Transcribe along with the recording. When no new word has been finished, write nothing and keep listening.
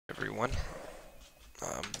Everyone,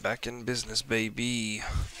 I'm back in business, baby.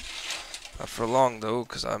 Not for long though,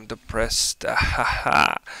 cause I'm depressed.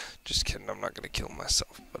 Just kidding. I'm not gonna kill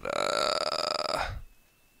myself, but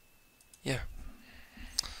yeah.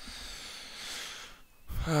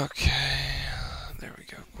 Okay, there we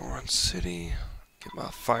go. Goron City. Get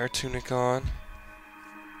my fire tunic on.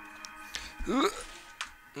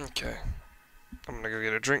 Okay, I'm gonna go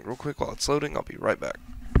get a drink real quick while it's loading. I'll be right back.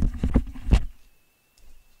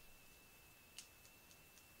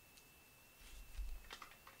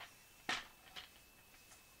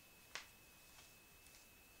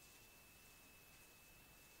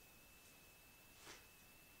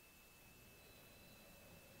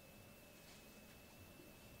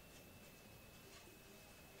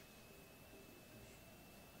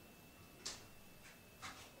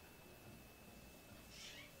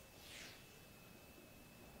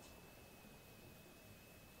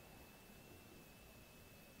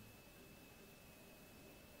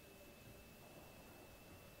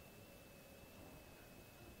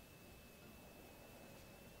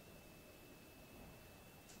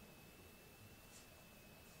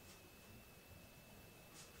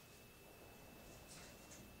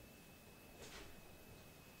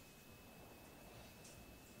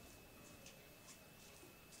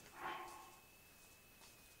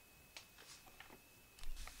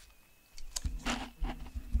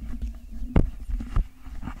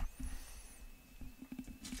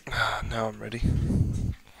 Now I'm ready.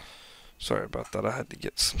 Sorry about that. I had to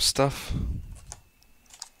get some stuff.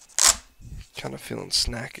 Kind of feeling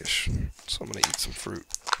snackish, so I'm gonna eat some fruit.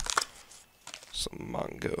 Some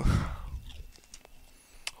mango.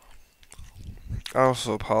 I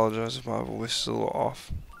also apologize if my voice is a little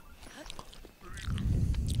off.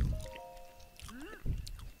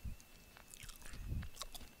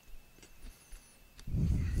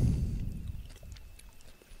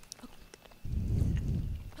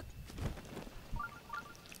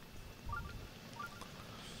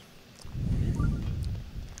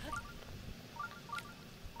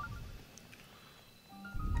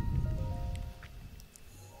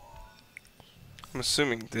 I'm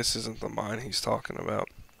assuming this isn't the mine he's talking about.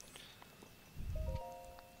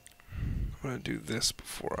 I'm gonna do this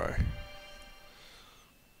before I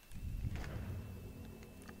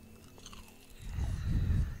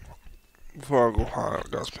go high on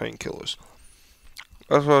God's painkillers.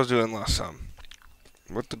 That's what I was doing last time.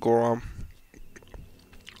 With the Goron.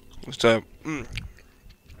 Was that,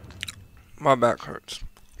 my back hurts.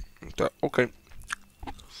 Okay.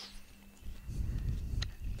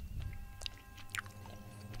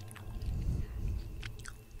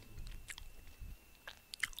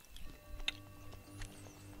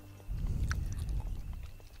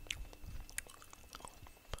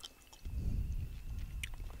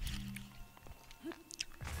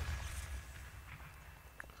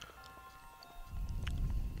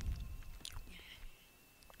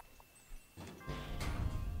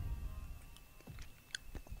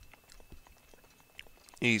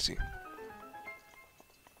 Easy.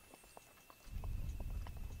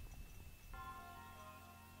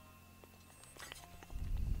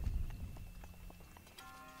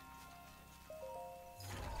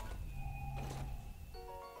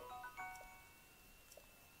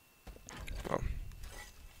 Well,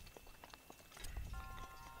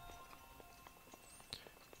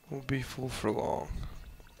 won't be full for long.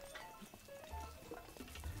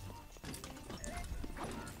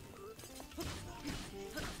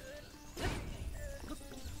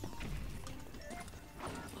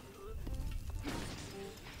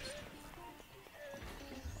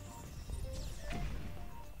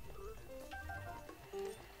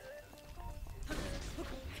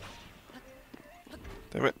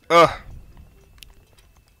 Damn it. Ugh.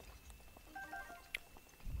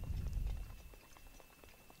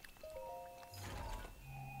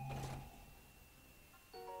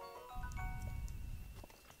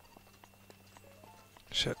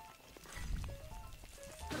 Shit.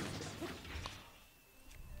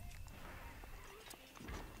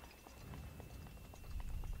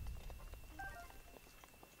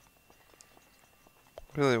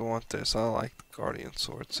 Really want this. I like the Guardian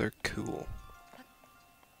swords. They're cool.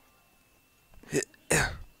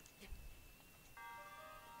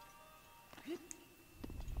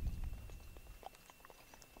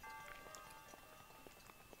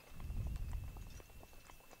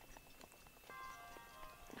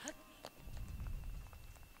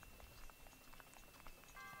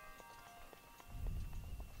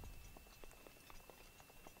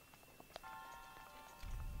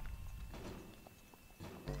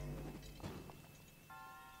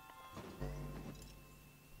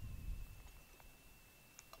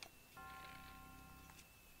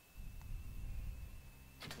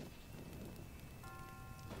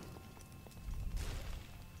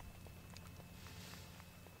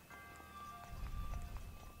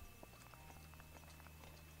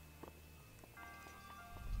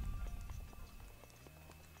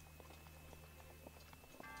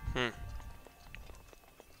 Hmm.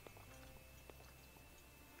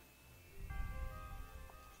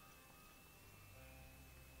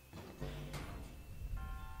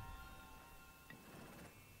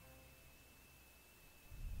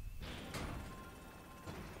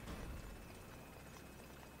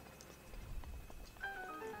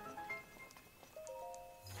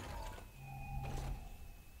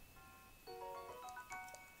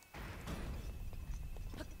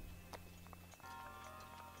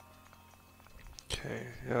 Okay,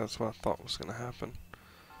 yeah, that's what I thought was gonna happen.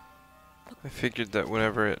 I figured that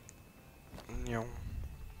whenever it, you know,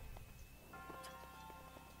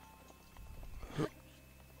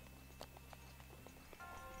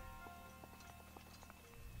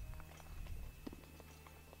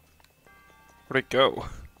 where'd it go?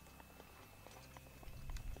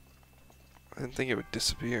 I didn't think it would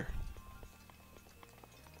disappear.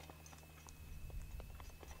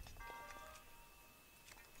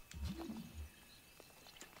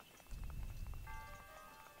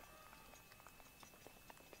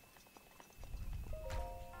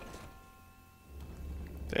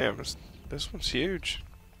 Damn, this one's huge.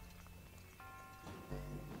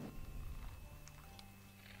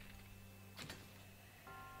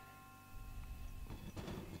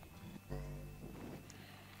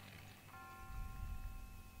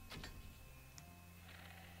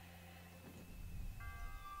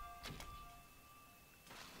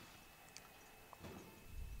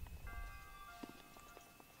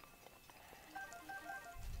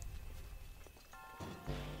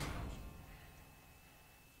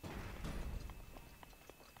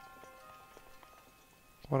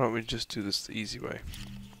 Why don't we just do this the easy way?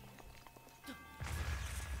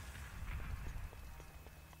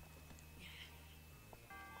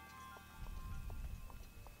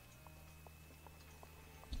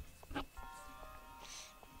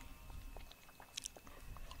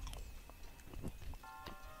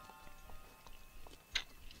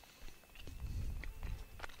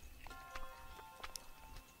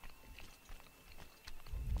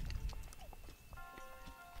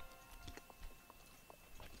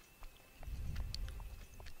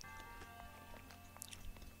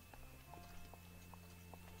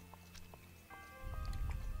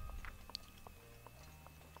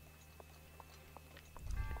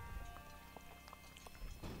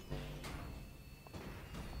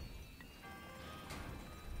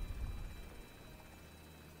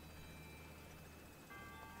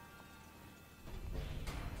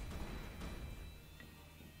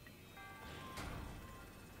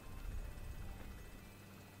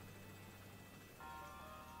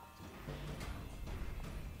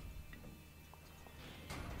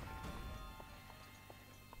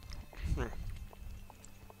 Hmm.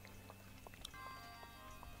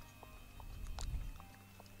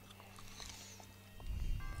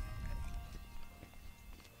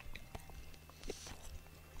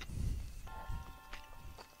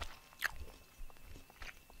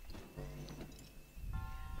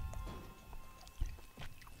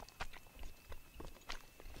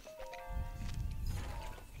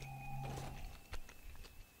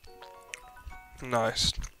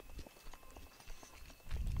 Nice.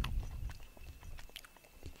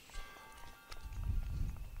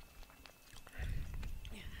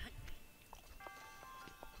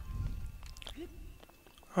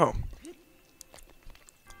 Oh.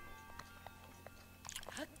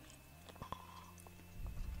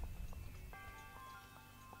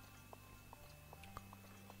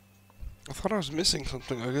 I thought I was missing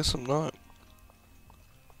something. I guess I'm not.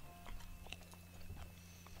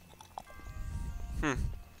 Hmm.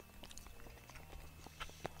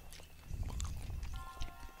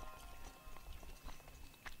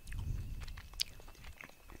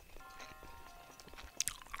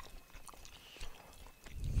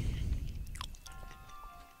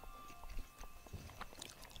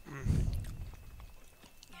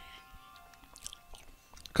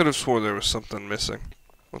 Could have swore there was something missing.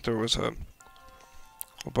 But there was a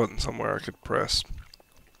button somewhere I could press.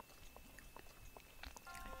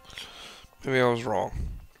 Maybe I was wrong.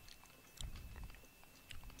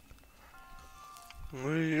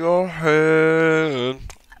 In your hand.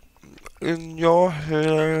 In your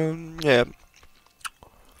hand. Yeah.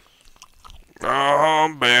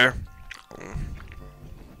 Oh, bear.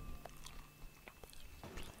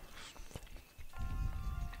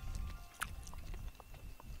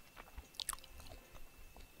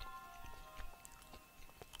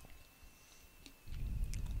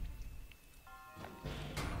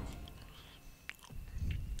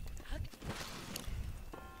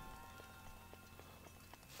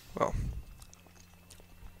 Well,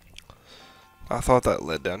 I thought that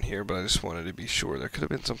led down here, but I just wanted to be sure. There could have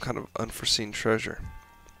been some kind of unforeseen treasure.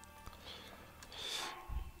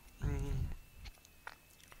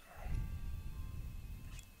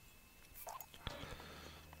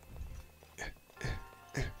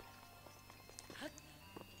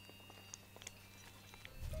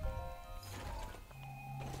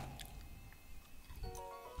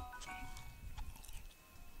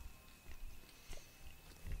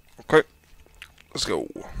 Okay, let's go.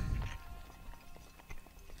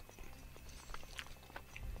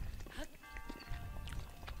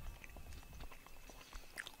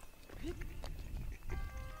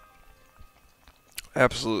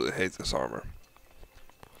 Absolutely hate this armor.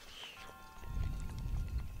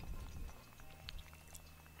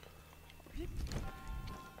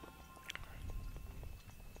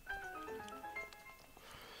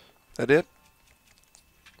 That it?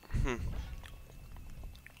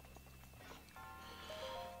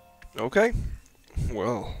 Okay.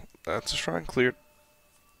 Well, that's a shrine cleared.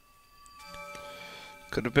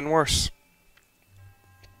 Could have been worse.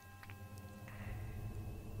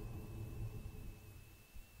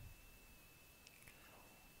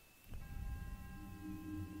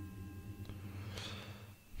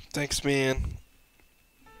 Thanks, man.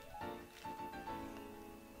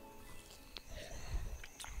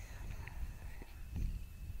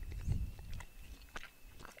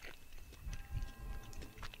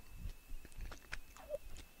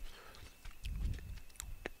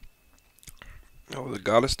 Oh, the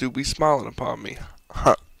goddess do be smiling upon me.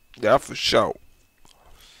 Huh. Yeah, for sure.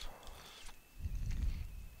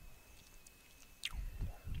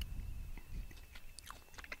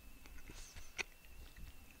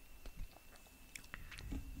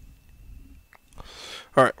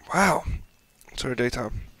 Alright, wow. It's our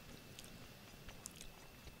daytime.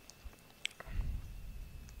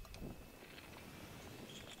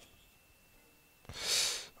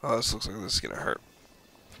 Oh, this looks like this is gonna hurt.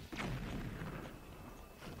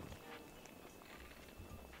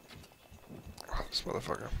 Oh, this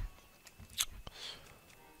motherfucker.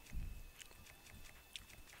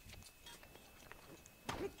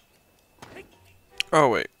 Oh,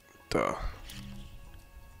 wait. Duh.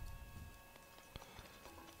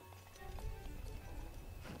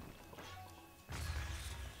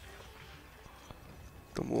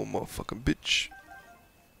 Dumb little motherfucking bitch.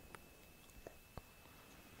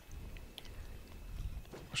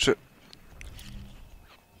 Shit.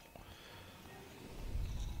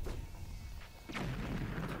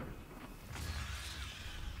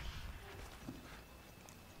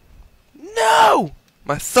 No!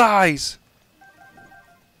 My thighs!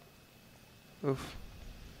 Oof.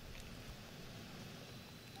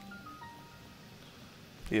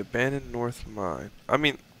 The abandoned North Mine. I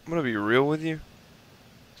mean, I'm gonna be real with you.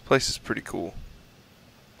 This place is pretty cool.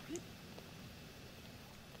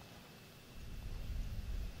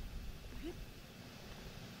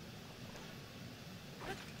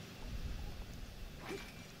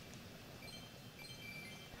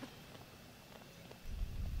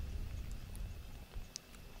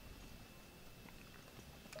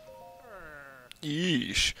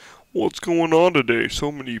 Yeesh. What's going on today?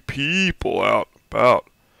 So many people out and about.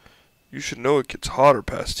 You should know it gets hotter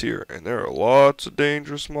past here, and there are lots of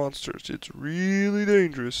dangerous monsters. It's really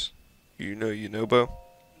dangerous. You know, Bo?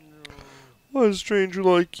 Why is a stranger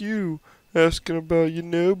like you asking about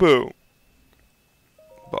Bo?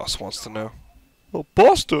 Boss wants to know. Well,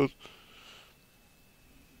 boss does.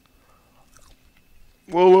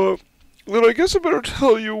 Well, then I guess I better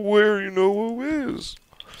tell you where who is.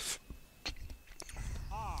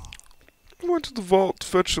 I went to the vault to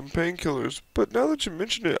fetch some painkillers, but now that you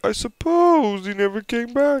mention it, I suppose he never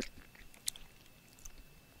came back.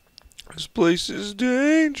 This place is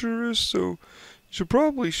dangerous, so you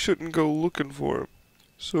probably shouldn't go looking for him.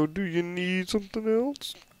 So do you need something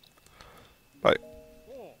else? Bye.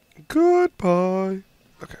 Goodbye.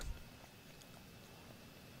 Okay.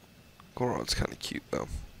 Goron's kind of cute, though.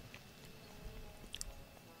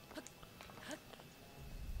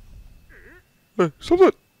 Hey, stop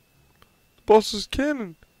that! The boss's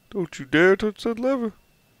cannon. Don't you dare touch that lever.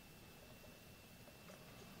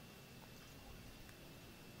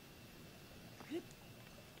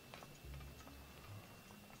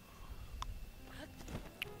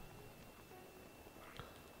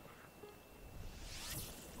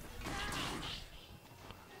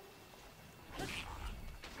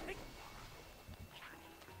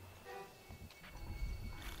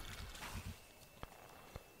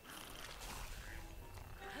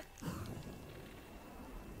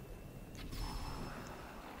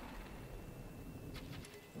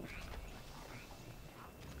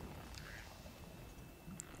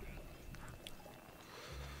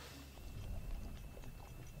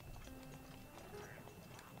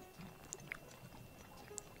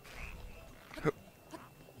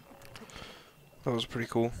 That was pretty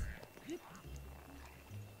cool.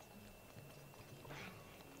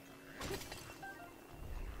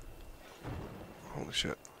 Holy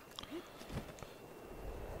shit.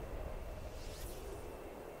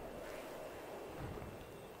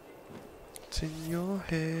 It's in your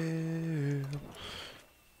head.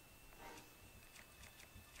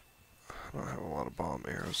 I don't have a lot of bomb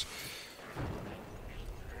arrows.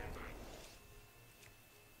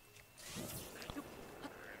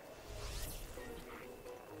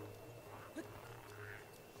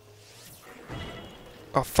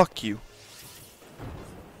 Oh, fuck you.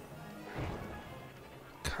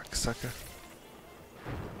 Cocksucker.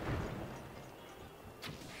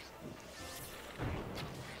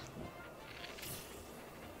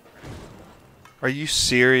 Are you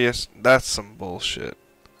serious? That's some bullshit.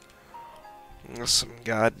 That's some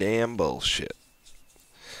goddamn bullshit.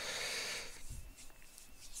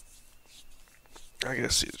 I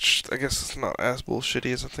guess it's not as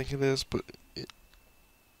bullshitty as I think it is, but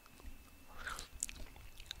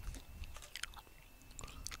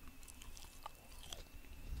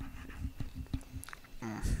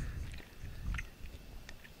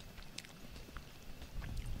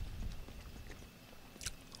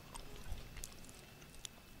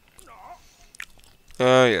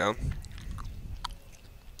yeah.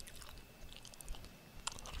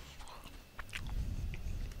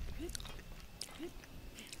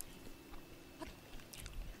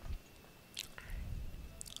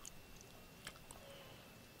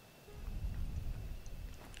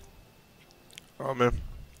 Oh man.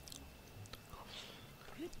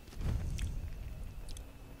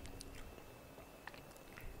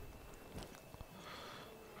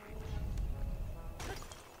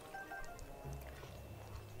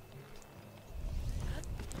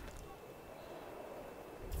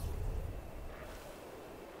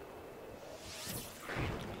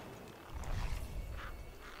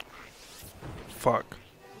 Fuck.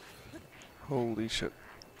 Holy shit.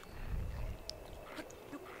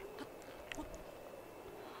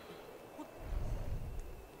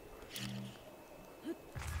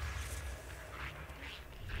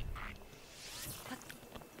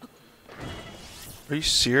 Are you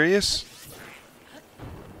serious?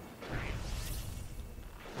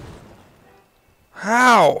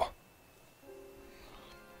 How?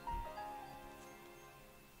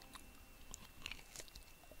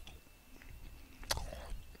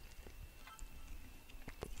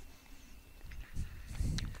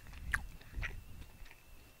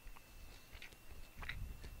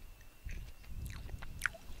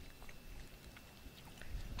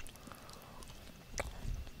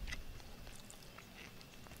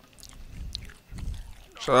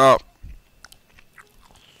 Shut up.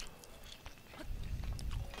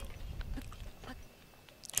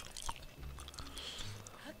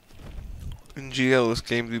 In GL, this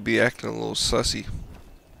game do be acting a little sussy.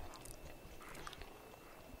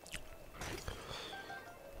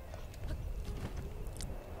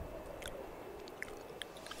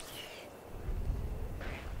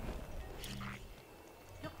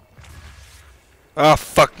 Ah,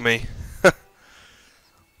 fuck me.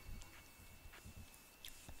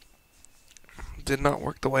 Did not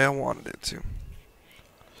work the way I wanted it to.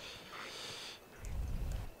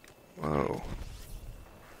 Whoa.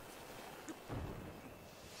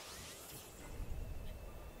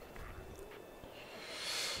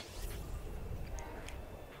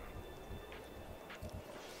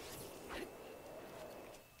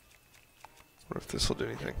 What if this will do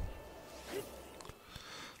anything?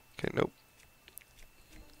 Okay, nope.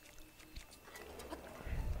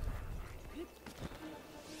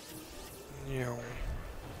 Yeah.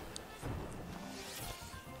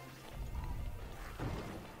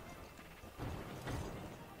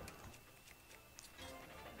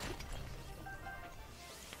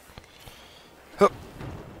 Hup.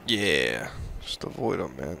 Yeah. Just avoid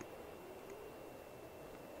them, man.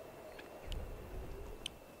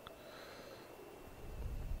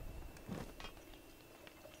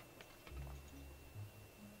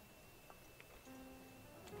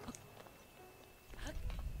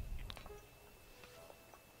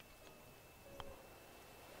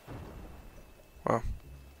 Wow.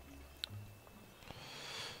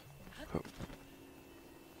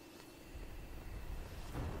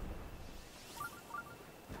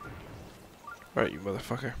 Alright, you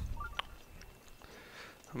motherfucker.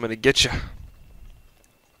 I'm gonna get ya.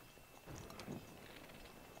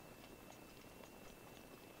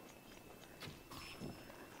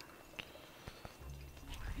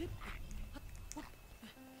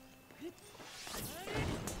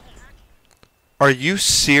 Are you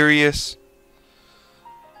serious?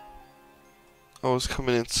 I was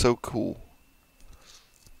coming in so cool.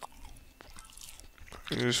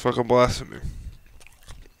 You just fucking blasted me.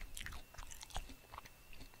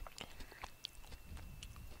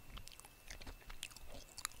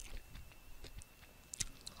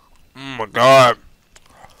 Oh my god.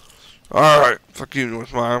 Alright, fuck you,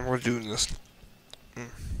 North Mine. We're doing this.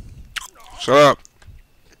 Shut up.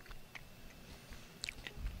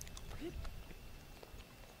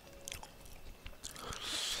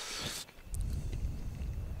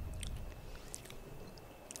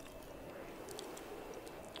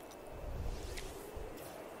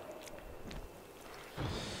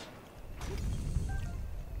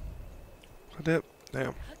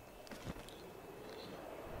 Damn.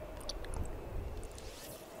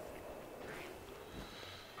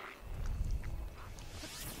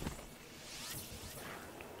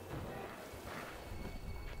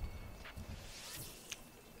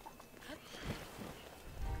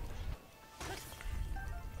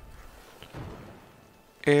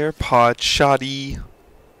 AirPod shoddy.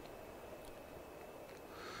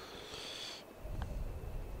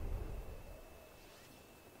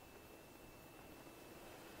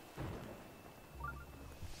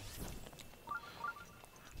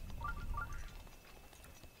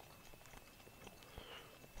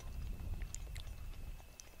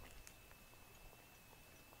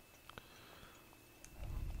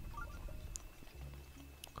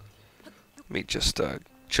 Let me just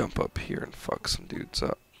jump up here and fuck some dudes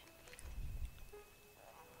up.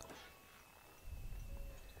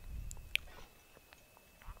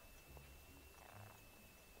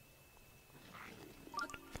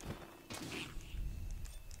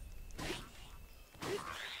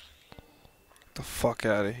 Get the fuck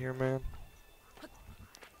out of here, man.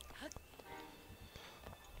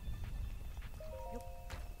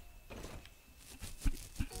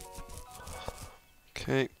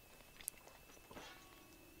 Okay.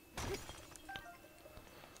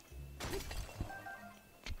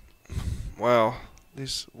 Wow.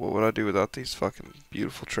 What would I do without these fucking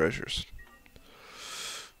beautiful treasures?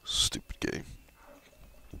 Stupid game.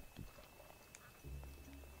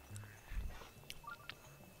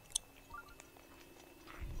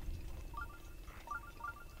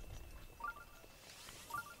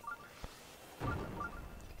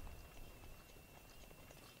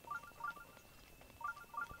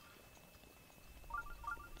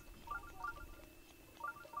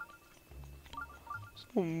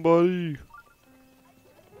 Somebody.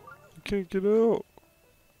 I can't get out.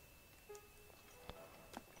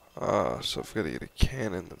 So I've got to get a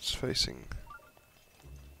cannon that's facing.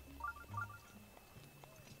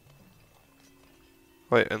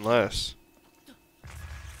 Wait, unless.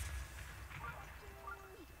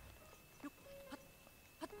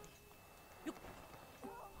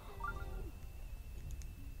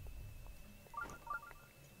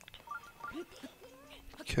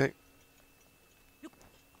 Okay.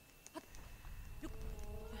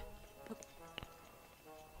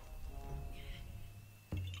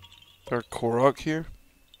 Our Korok here.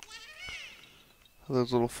 How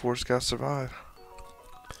those little force guys survive.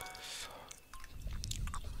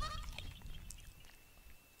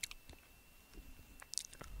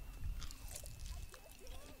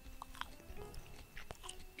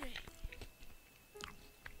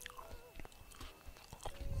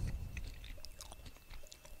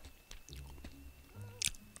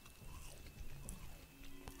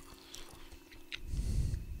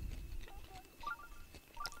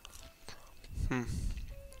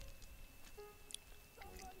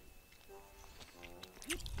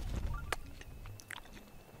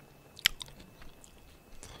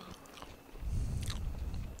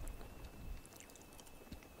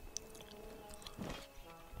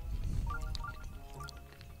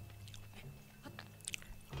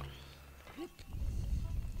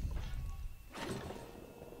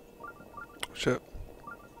 Shit.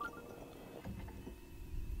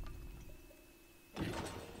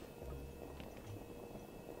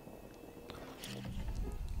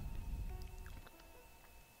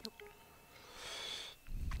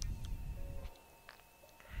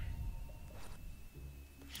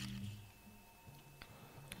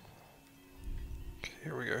 Okay,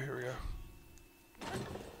 here we go, here we go.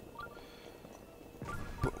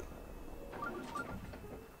 Boom.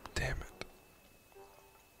 Damn it.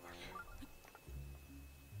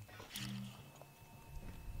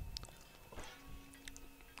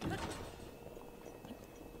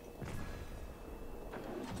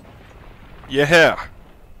 Yeah.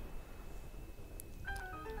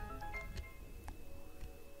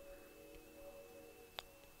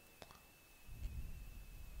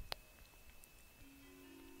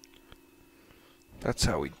 That's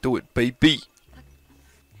how we do it, baby.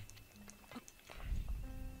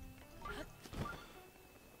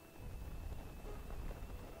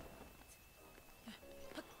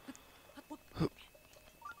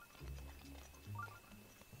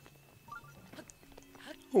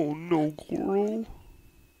 Oh no, Goro. Oh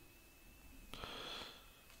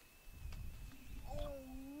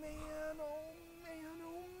man, oh man,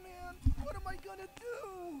 oh man. What am I gonna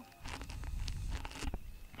do?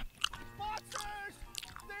 Monsters!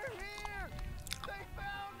 They're here! They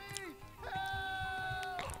found me!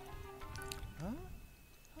 Help! Huh?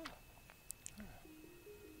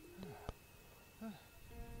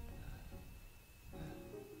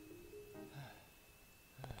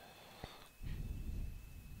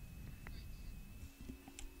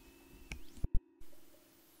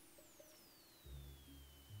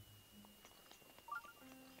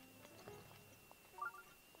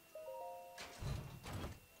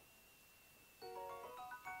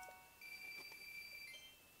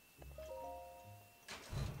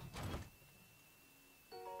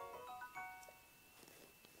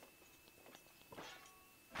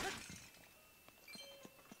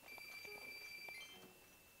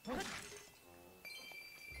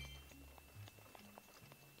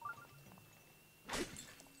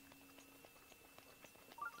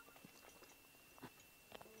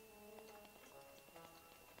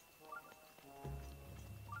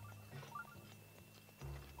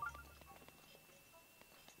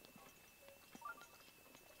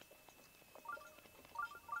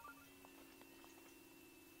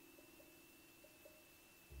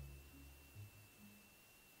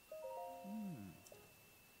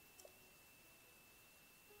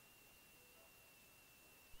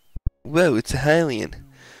 Whoa, it's a Hylian.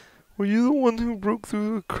 Were you the one who broke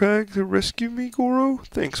through the crack to rescue me, Goro?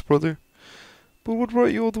 Thanks, brother. But what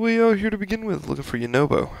brought you all the way out here to begin with, looking for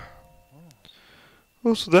Yunobo?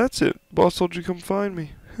 Oh, so that's it. Boss told you to come find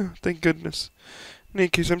me. Thank goodness. In any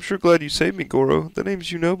case, I'm sure glad you saved me, Goro. The name's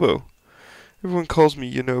Yunobo. Everyone calls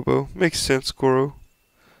me Yunobo. Makes sense, Goro.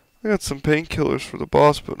 I got some painkillers for the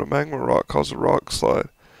boss, but a magma rock caused a rock slide,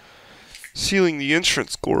 sealing the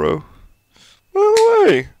entrance, Goro. By the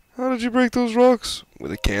way, how did you break those rocks?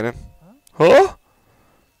 With a cannon. Huh?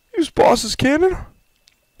 Use boss's cannon?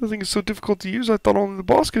 The thing is so difficult to use, I thought only the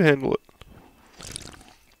boss could handle it.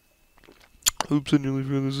 Oops, I nearly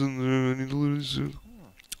forgot this in there. I need to leave this soon.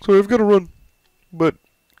 Sorry, I've got to run. But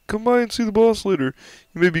come by and see the boss later.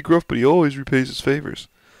 He may be gruff, but he always repays his favors.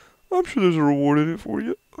 I'm sure there's a reward in it for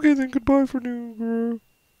you. Okay, then goodbye for now, girl.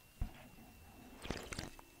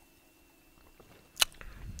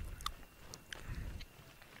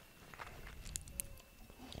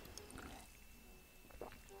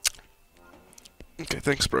 Okay,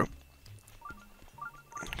 thanks, bro.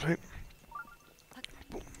 Okay.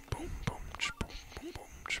 Boom, boom, boom, boom, boom, boom.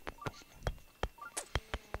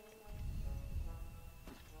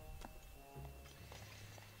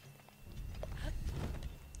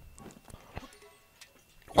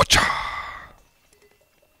 Whatcha?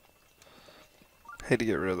 Hate to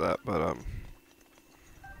get rid of that, but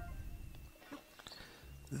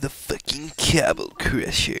the fucking Cable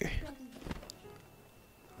Crusher.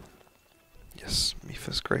 Yes,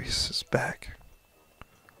 Mipha's Grace is back.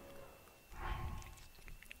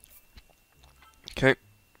 Okay.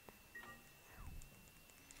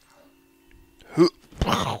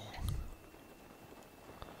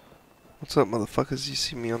 What's up, motherfuckers? You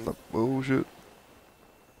see me on the... Oh, shit.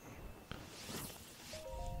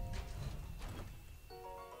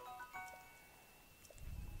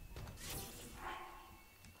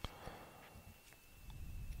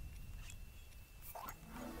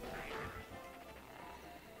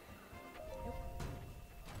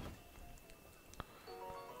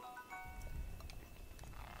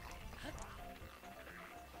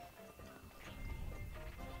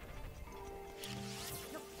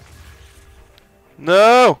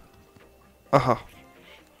 No! Uh-huh.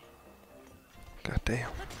 God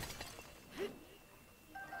damn.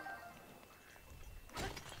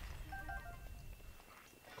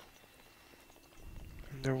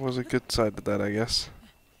 There was a good side to that, I guess.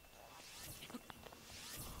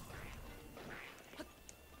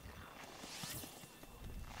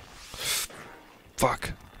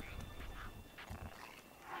 Fuck.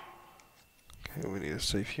 Okay, we need a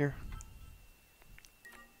safe here.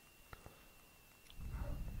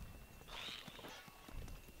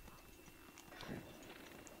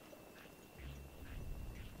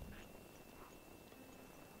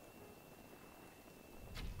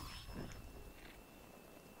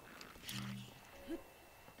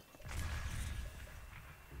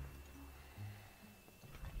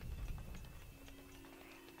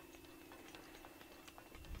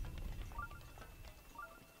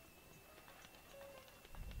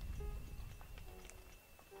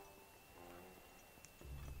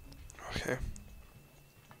 Okay.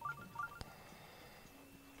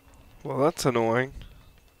 Well, that's annoying,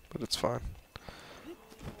 but it's fine.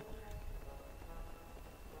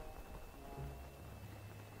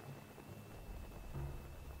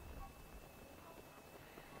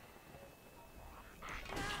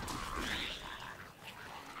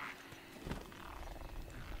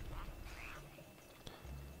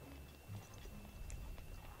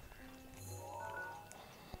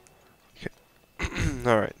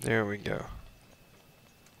 Alright, there we go.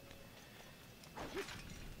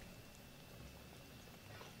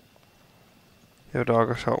 Yo,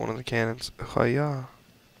 dog, I shot one of the cannons. Hiya.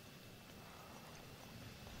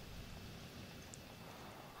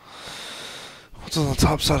 What's on the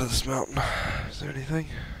top side of this mountain? Is there anything?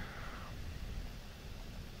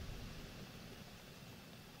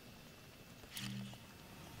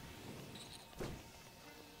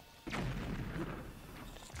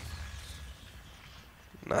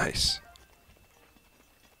 Nice.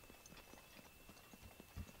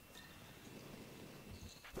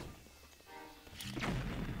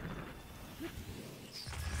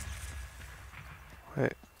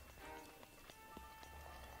 Wait.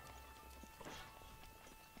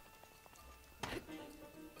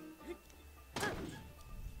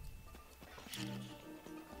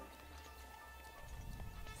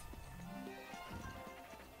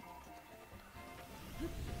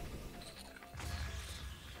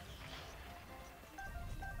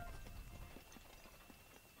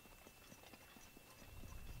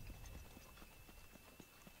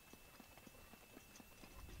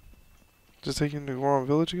 Does it take you into Goron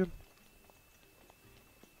Village again?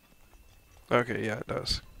 Okay, yeah, it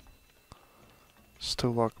does.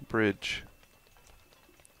 Stowlock Bridge.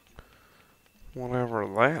 Whatever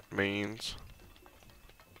that means.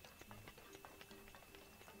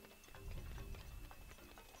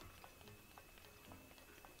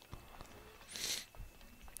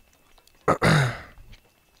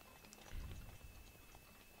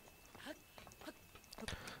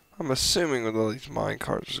 I'm assuming with all these mine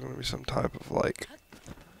carts there's going to be some type of like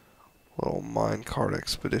little mine cart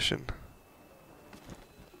expedition.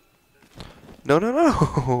 No, no,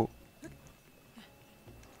 no!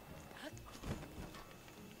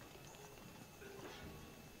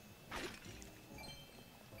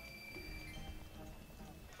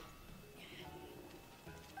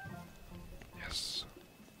 Yes.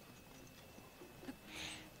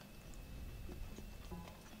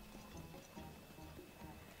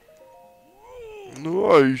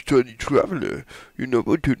 Nice, tiny traveler. You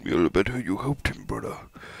never told me all about how you helped him, brother.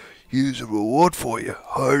 Here's a reward for you.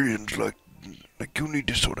 Hirings like you need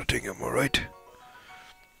this sort of thing, am I right?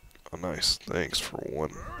 Oh, nice. Thanks for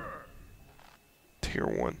one. Tier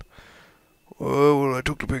 1. Well, I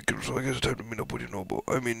took the painkiller, so I guess it's time to meet up with you, Noble.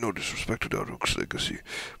 I mean, no disrespect to Daruk's legacy,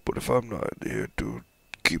 but if I'm not here to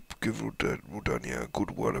give Rudania a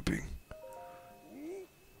good walloping.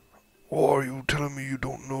 Or are you telling me you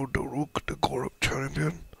don't know Daruk, the corrupt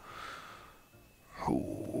champion?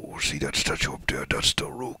 Oh, see that statue up there? That's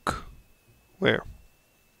Daruk. Where?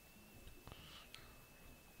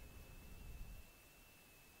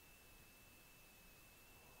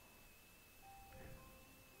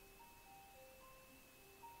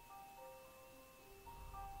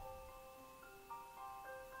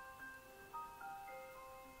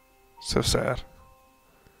 So sad.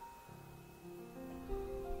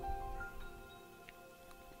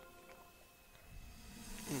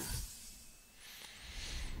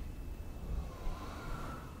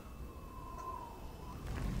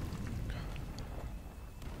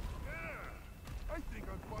 I think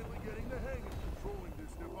I'm finally getting the hang of controlling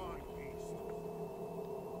this divine beast.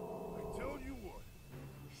 I tell you what,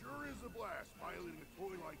 sure is a blast piloting a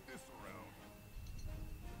toy like this around.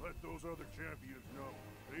 Let those other champions know.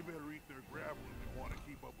 They better eat their gravel if they want to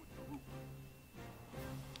keep up with the Rook.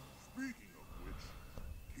 Speaking of which,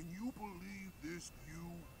 can you believe this view?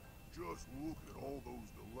 Just look at all those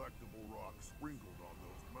delectable rocks sprinkled on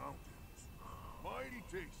those mountains. Mighty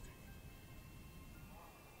tasty.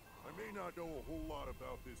 I may not know a whole lot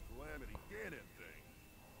about this Calamity Ganon thing,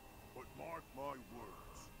 but mark my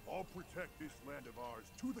words, I'll protect this land of ours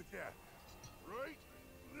to the death. Right,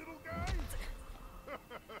 little guy?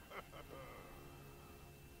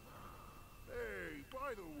 Hey,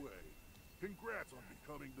 by the way, congrats on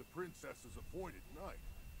becoming the princess's appointed knight.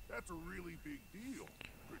 That's a really big deal,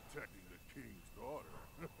 protecting the king's daughter.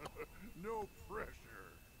 No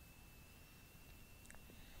pressure.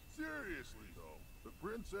 Seriously, though, the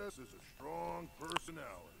princess is a strong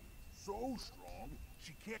personality. So strong,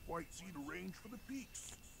 she can't quite see the range for the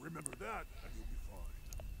peaks. Remember that, and you'll be fine.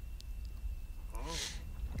 Huh?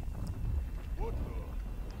 What the?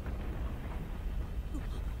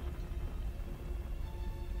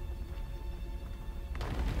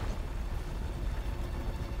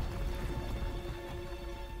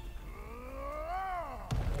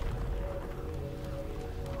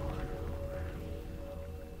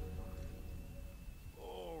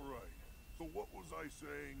 What was I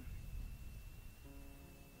saying?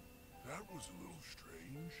 That was a little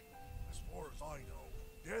strange. As far as I know,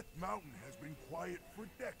 Death Mountain has been quiet for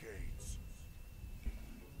decades.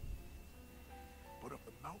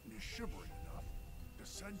 mountain is shivering enough to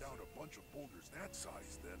send down a bunch of boulders that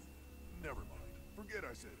size, then never mind. Forget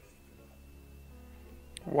I said anything.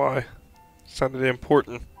 Why? Sounded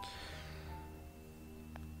important.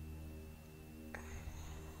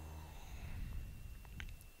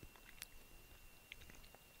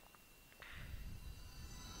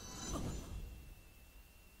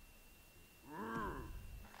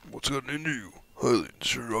 What's gotten into you? Highlands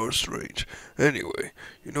sure are strange. Anyway,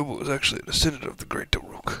 you know what was actually a descendant of the great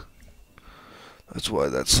Daruk. That's why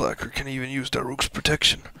that slacker can even use Daruk's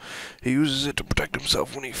protection. He uses it to protect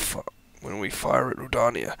himself when we fire at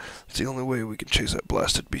Rudania. It's the only way we can chase that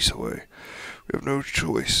blasted beast away. We have no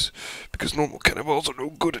choice, because normal cannonballs are no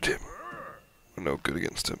good at him. We're no good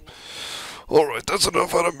against him. Alright, that's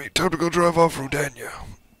enough out of me. Time to go drive off Rudania.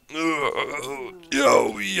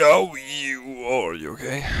 Yo, you are you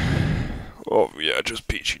okay? Oh, yeah, just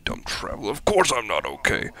peachy, dumb traveler. Of course I'm not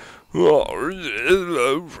okay. Oh,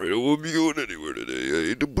 I'm afraid I won't be going anywhere today. I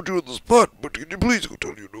hate to put you on the spot, but can you please go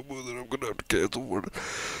tell you no more that I'm gonna have to cancel for it?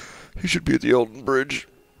 You should be at the Elden Bridge.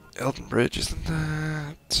 Elden Bridge, isn't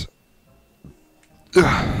that...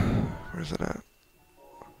 Where's it at?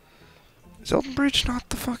 Is Elden Bridge not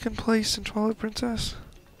the fucking place in Twilight Princess?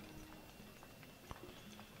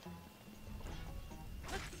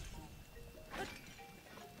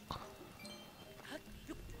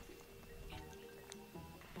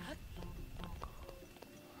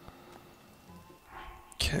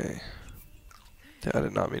 Okay. Yeah, I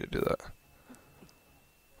did not mean to do that.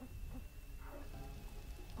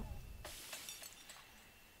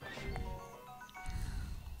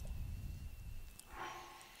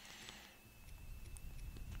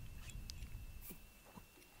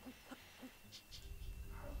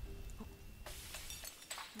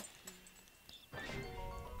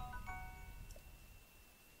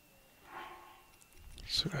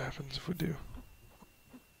 See what happens if we do.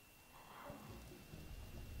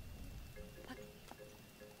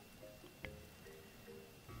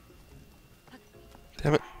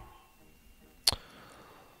 Damn it.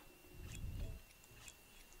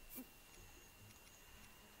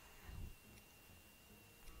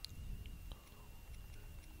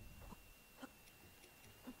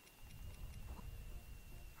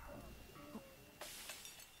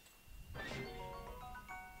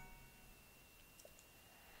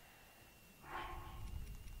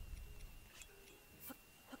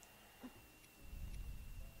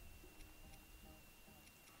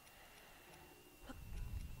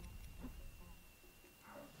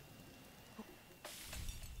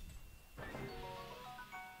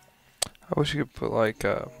 I wish you could put like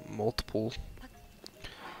multiple,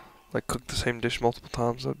 like cook the same dish multiple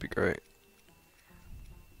times. That'd be great.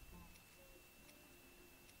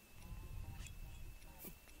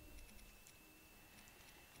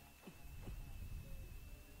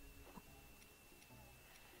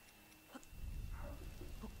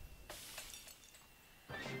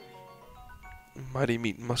 Mighty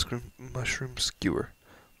meat mushroom skewer.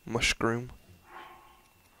 Mushroom.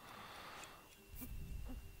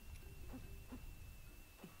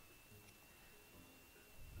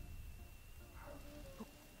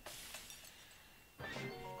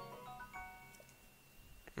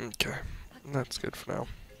 Okay, that's good for now.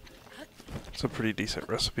 It's a pretty decent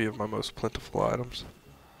recipe of my most plentiful items.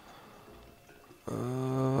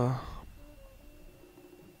 Oh,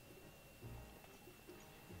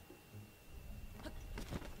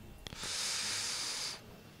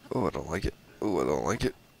 I don't like it. Oh, I don't like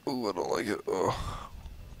it. Oh, I don't like it. Oh.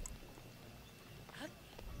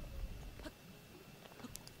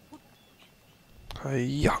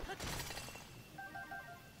 Hiya.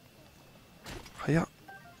 Hiya.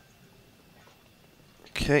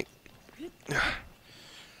 Okay.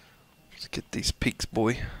 Let's get these peaks,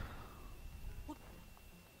 boy.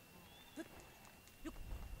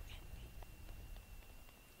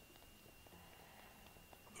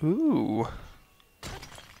 Ooh.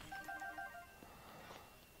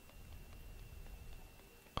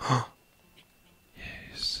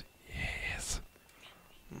 Yes, yes.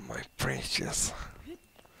 My precious.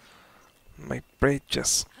 My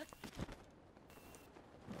precious.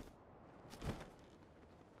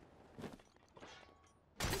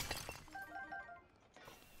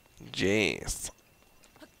 Yes.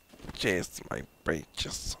 Yes, my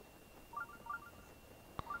precious.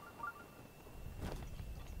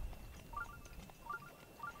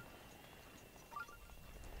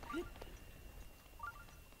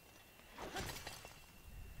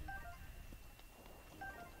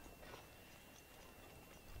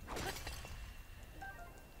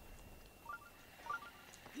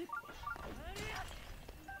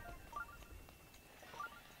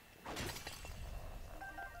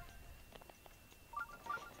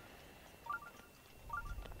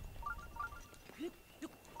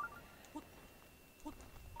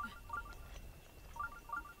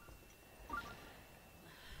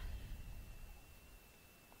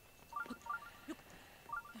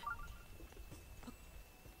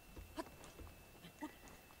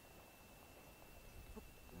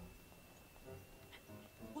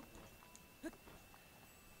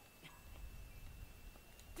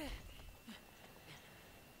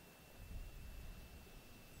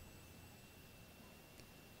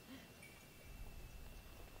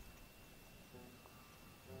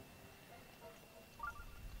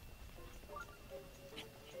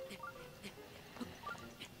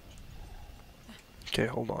 Okay,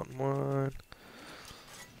 hold on. One.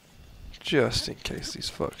 Just in case these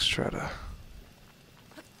fucks try to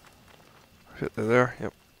hit there.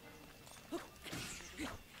 Yep.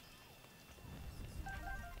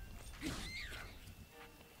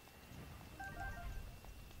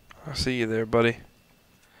 I see you there, buddy.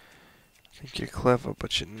 Think you're clever,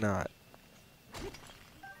 but you're not.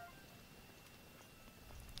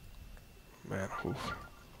 Man, oof.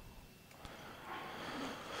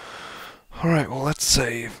 Alright, well, let's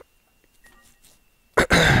save.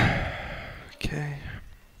 Okay.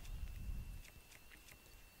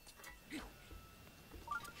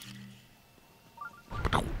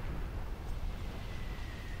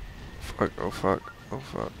 Fuck, oh fuck, oh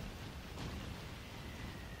fuck.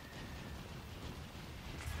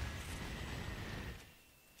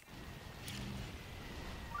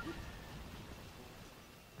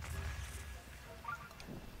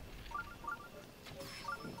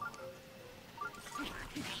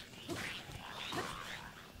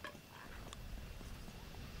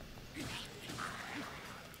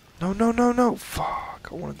 No, no, no, no! Fuck,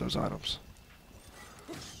 I wanted those items.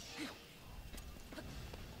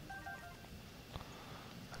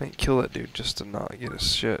 I didn't kill that dude just to not get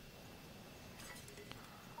his shit.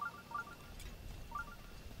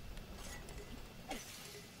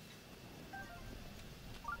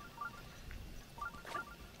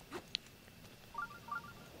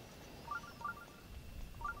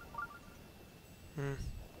 Hmm.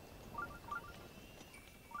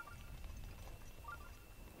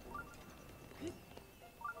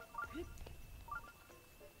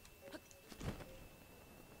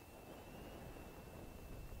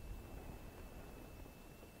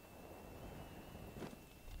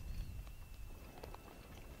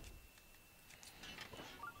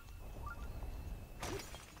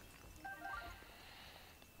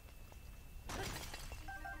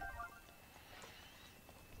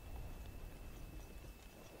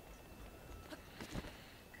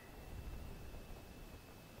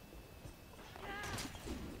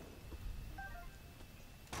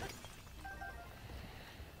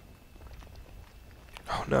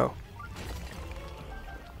 Oh no.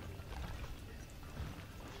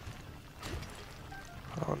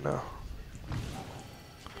 Oh no.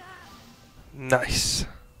 Nice.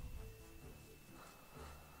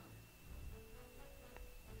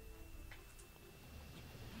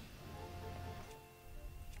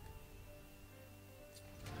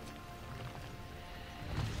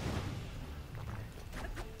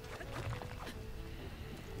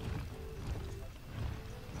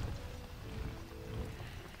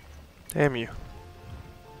 Damn you.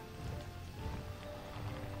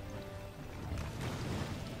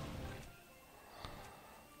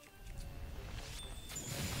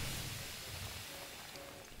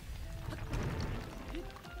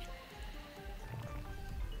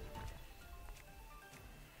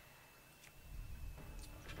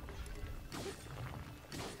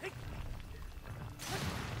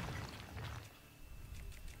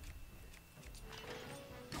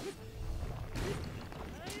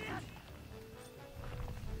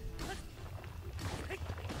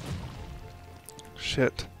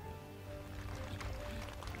 Shit.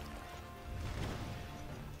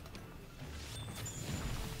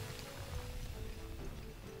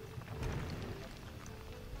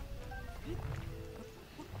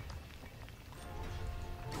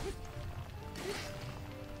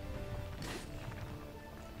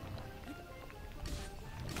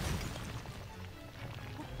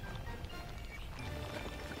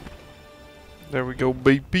 There we go,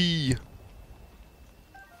 baby.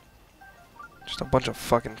 Just a bunch of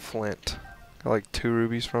fucking flint. Got like 2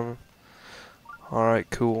 rubies from him. Alright,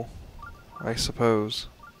 cool. I suppose.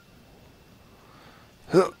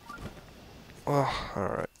 Huh. Oh,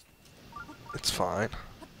 alright. It's fine.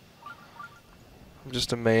 I'm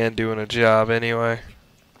just a man doing a job anyway.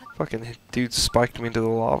 Fucking dude spiked me into the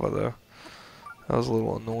lava though. That was a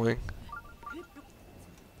little annoying.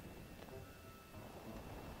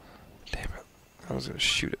 Damn it. I was gonna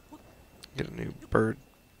shoot it. Get a new bird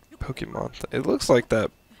Pokemon. It looks like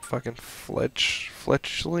that fucking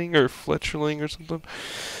Fletchling or something.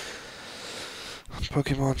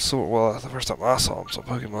 Pokemon Sword. Well, the first time I saw him, so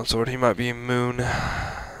Pokemon Sword. He might be Moon.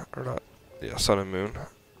 Or not. Yeah, Sun and Moon.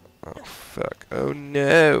 Oh, fuck. Oh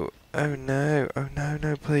no. Oh no. Oh no,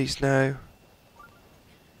 no, please, no.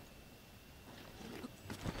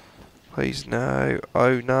 Please, no.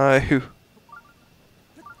 Oh no.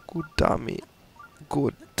 God damn it.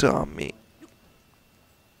 God damn it.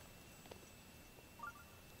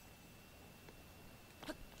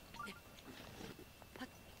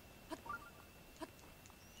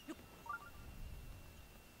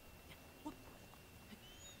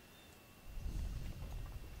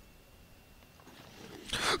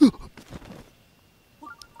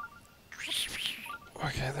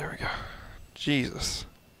 Jesus.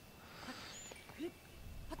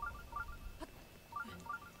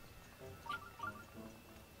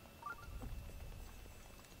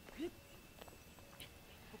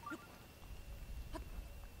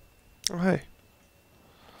 Oh, hey.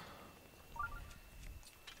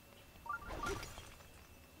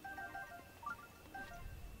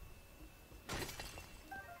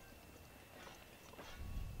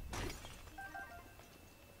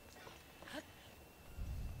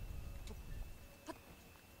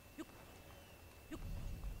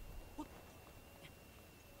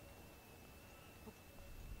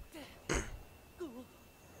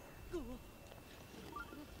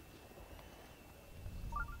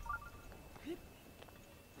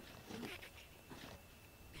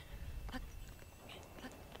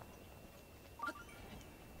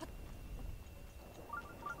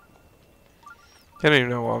 I don't even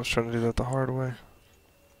know why I was trying to do that the hard way.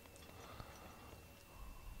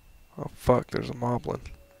 Oh fuck, there's a moblin.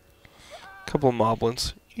 Couple of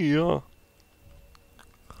moblins. Yeah.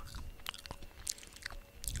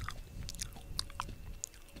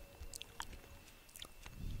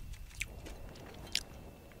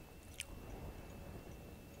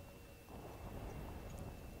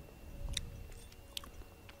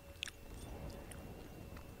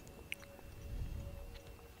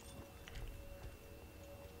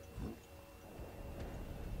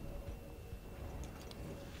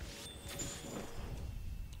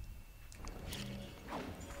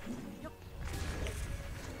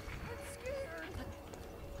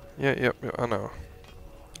 Yep, I know.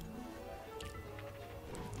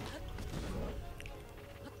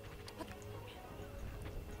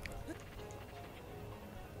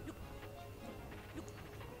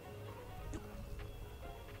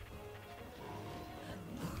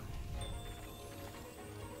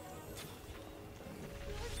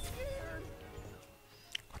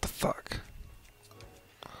 What the fuck?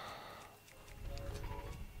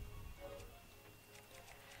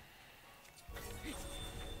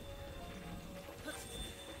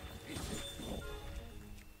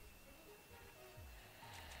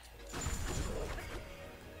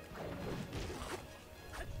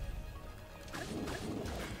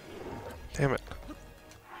 Damn it.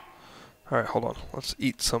 Alright, hold on. Let's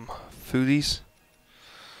eat some foodies.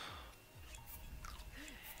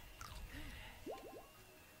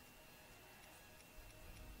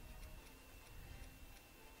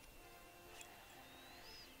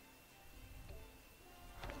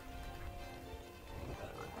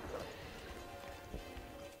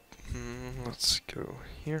 Let's go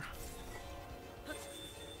here.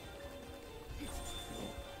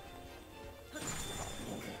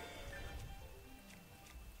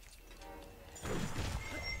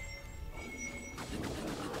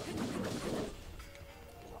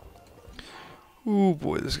 Ooh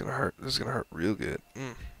boy, this is gonna hurt. This is gonna hurt real good.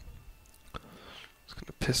 It's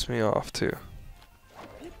gonna piss me off too.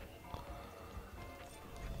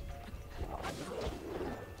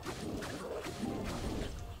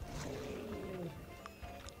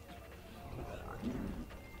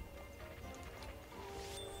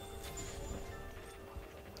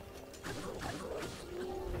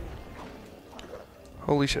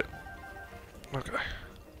 Holy shit. Okay.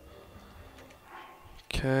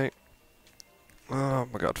 Okay. Oh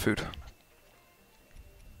my god, food.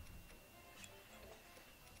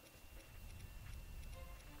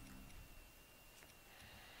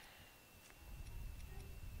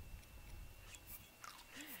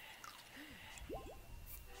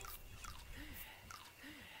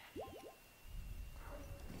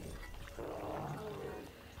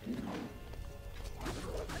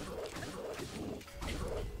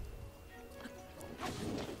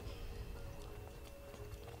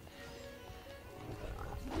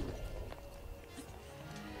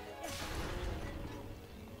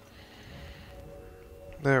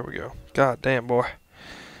 There we go. God damn, boy.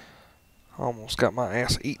 Almost got my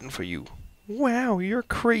ass eaten for you. Wow, you're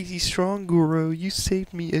crazy strong, Goro. You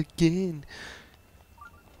saved me again.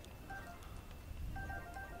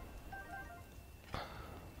 I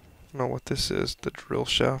don't know what this is. The drill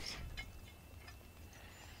shaft.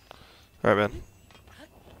 Alright, man.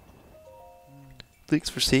 Thanks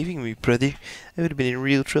for saving me, brother. I would have been in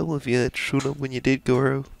real trouble if you had shown up when you did,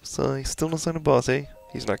 Goro. So, still no sign of boss, eh?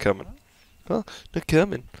 He's not coming. Well, not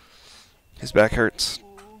coming. His back hurts.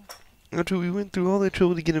 After we went through all that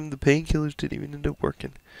trouble to get him the painkillers, didn't even end up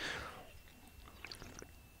working.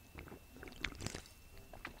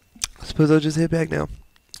 I suppose I'll just head back now.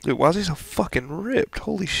 Dude, why is he so fucking ripped?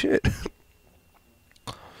 Holy shit.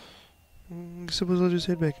 I suppose I'll just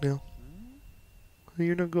head back now.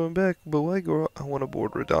 You're not going back, but why, Goro? I want to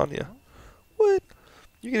board Rudania. What?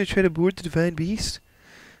 You're gonna try to board the divine beast?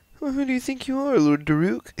 Well, who do you think you are, Lord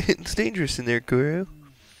Daruk? It's dangerous in there, Goro.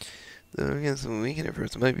 Though against some weakened at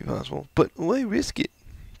first, it might be possible. But why risk it?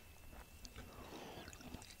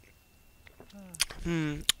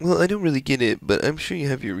 Well, I don't really get it, but I'm sure you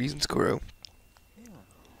have your reasons, Goro.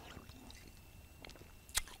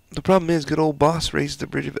 The problem is, good old boss raised the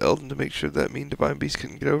Bridge of Elden to make sure that mean divine beast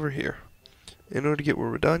couldn't get over here. In order to get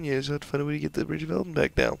where Rudania is, I have to find a way to get the Bridge of Elden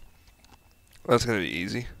back down. That's gonna be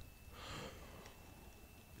easy.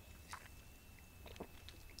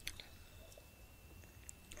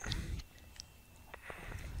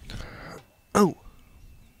 Oh!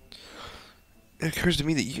 It occurs to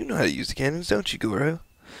me that you know how to use the cannons, don't you, Goro?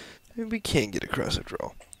 Maybe we can get across after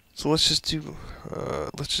all. So let's just do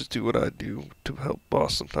what I do to help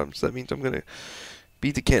boss sometimes. That means I'm gonna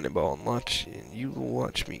beat the cannonball and launch, and you will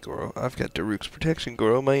watch me, Goro. I've got Daruk's protection,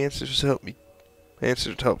 Goro. My ancestors help me. My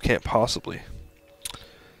ancestors help can't possibly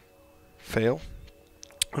fail.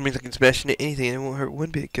 That means I can smash into anything and it won't hurt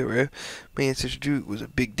one bit, Goro. My ancestor Daruk was a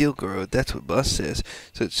big deal, Goro. That's what Boss says.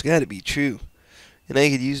 So it's gotta be true. And I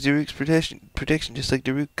could use Daruk's protection just like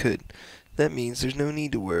Daruk could. That means there's no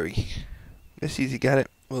need to worry. That's easy, got it?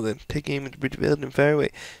 Well then, take aim at the Bridge of Elden and fire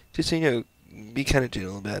away. Just so you know, be kind of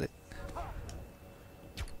gentle about it.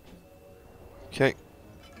 Okay.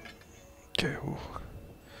 Okay, ooh.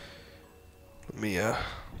 Let me,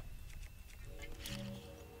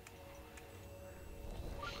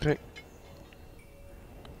 okay.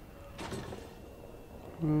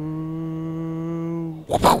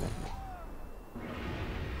 Wow.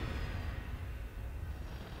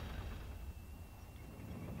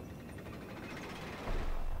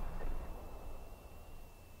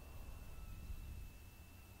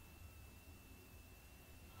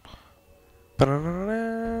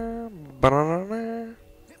 Banana, banana.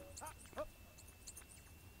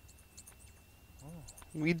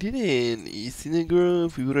 We did it! You see that, girl?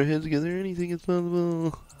 If we put our heads together, anything is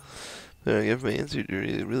possible. But I guess my answer it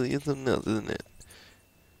really is something else, isn't it?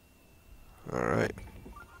 Alright.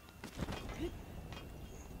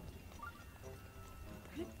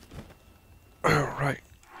 Alright.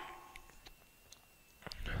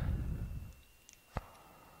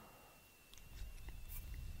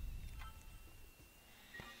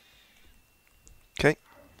 Okay.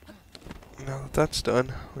 Now that that's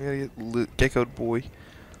done, we gotta get Gecko Boy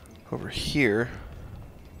over here.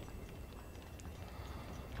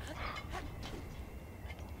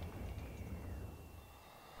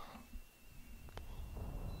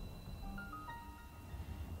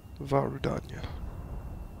 Rudania.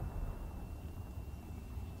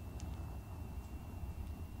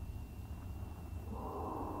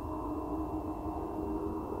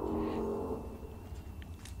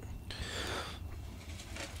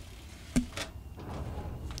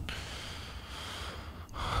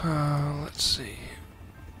 Let's see.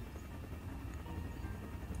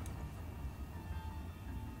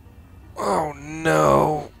 Oh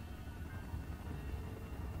no!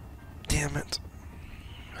 Damn it.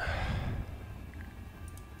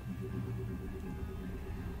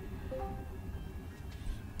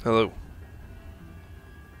 Hello.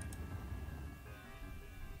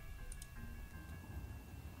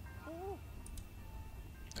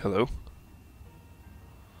 Hello?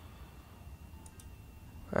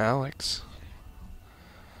 Alex?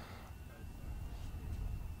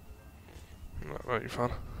 No, you're fine.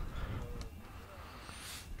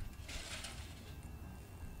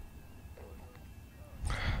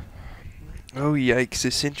 Oh yikes,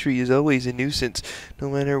 a sentry is always a nuisance, no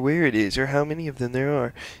matter where it is or how many of them there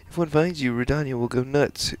are. If one finds you, Rudania will go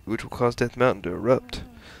nuts, which will cause Death Mountain to erupt.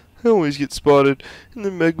 I always get spotted, and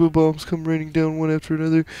the magma bombs come raining down one after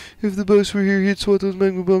another. If the boss were here, he'd swat those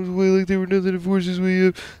magma bombs away like they were nothing to force his way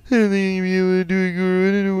up. I don't think he'd be able to do it, Goro.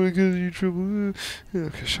 I don't want to cause you trouble.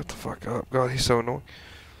 Okay, shut the fuck up. God, he's so annoying.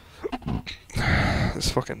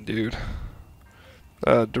 This fucking dude.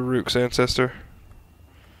 Daruk's ancestor.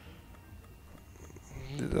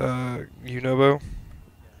 Unobo?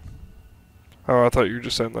 Oh, I thought you were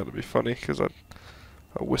just saying that to be funny, because a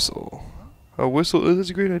whistle. A whistle? Oh,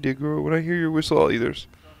 that's a great idea, Goro. When I hear your whistle, I'll eat.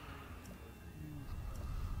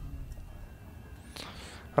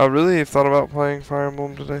 I really have thought about playing Fire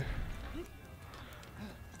Emblem today.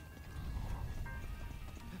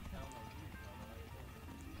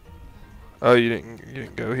 Oh, you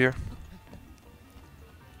didn't go here?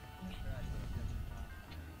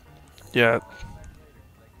 Yeah.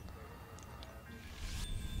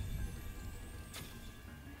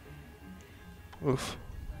 Oof.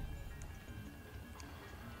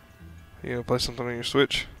 You gonna play something on your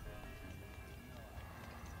Switch?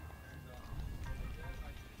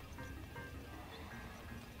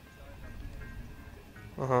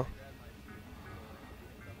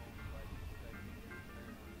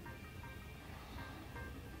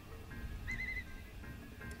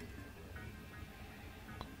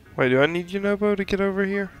 Wait, do I need Yunobo to get over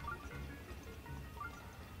here?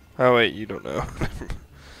 Oh wait, you don't know.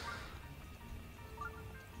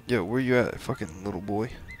 Yo, where you at, fucking little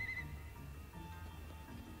boy?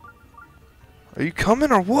 Are you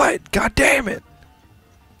coming or what? God damn it!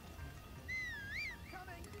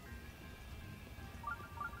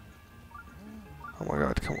 Oh my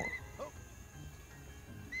god, come on.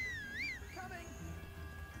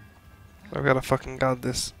 I've gotta fucking got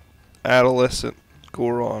this adolescent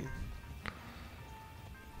Goron.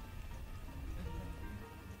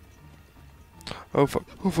 Oh fuck,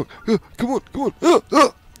 oh fuck, come on, come on,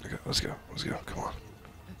 Okay, let's go, come on.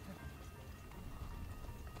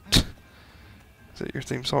 Is that your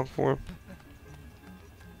theme song for him?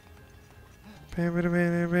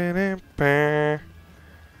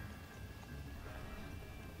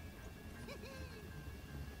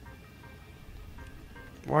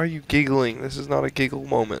 Why are you giggling? This is not a giggle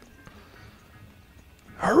moment.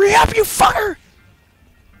 Hurry up, you fucker!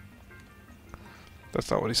 That's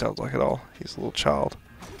not what he sounds like at all. He's a little child.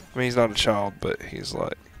 I mean, he's not a child, but he's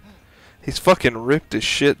like... He's fucking ripped as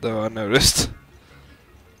shit, though, I noticed.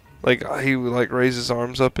 Like, he would, like, raise his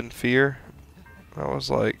arms up in fear. I was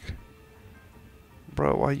like...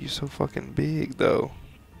 Bro, why are you so fucking big, though?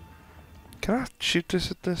 Can I shoot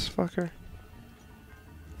this at this fucker?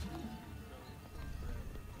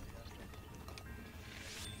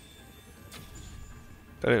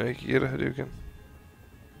 I didn't know you could get a Hadouken.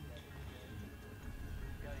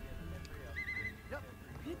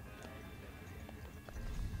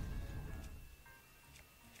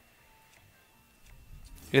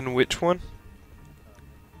 In which one?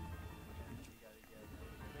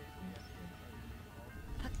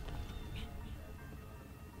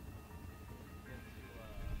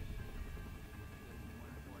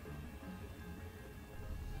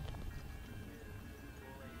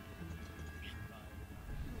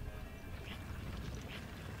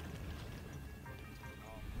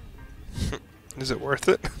 Is it worth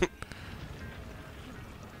it?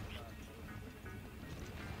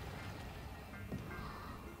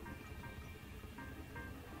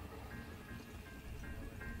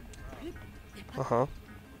 Uh-huh.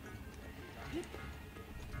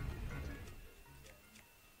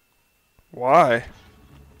 Why?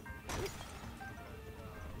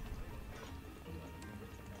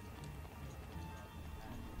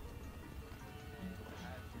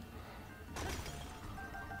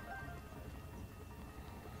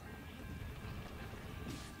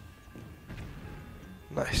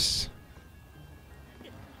 Nice.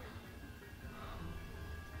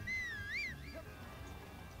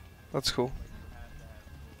 That's cool.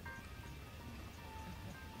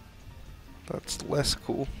 That's less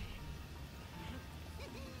cool.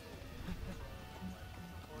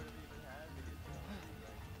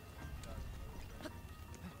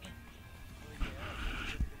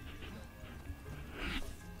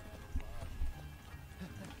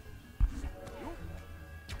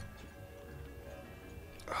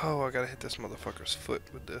 Oh, I gotta hit this motherfucker's foot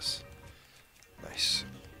with this. Nice.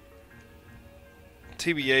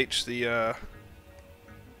 TBH, the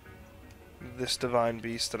this divine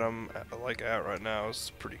beast that I'm at right now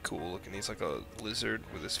is pretty cool looking. He's like a lizard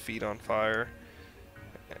with his feet on fire.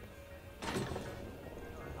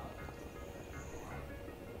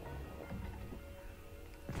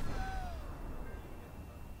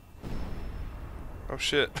 Oh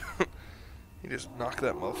shit. You just knock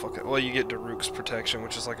that motherfucker. Well, you get Daruk's protection,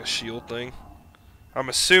 which is like a shield thing. I'm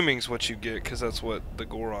assuming is what you get, because that's what the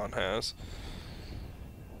Goron has.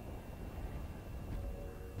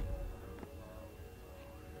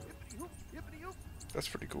 That's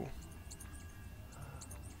pretty cool.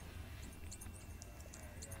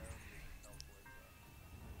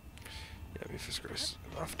 Yeah, Mifa's grace.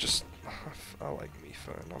 I like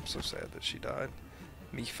Mifa, and I'm so sad that she died.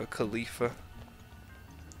 Mifa Khalifa.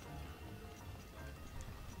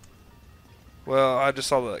 Well, I just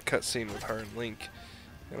saw that cutscene with her and Link,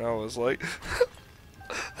 and I was like,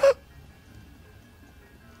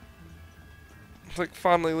 it's like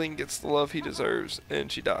finally Link gets the love he deserves,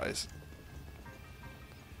 and she dies.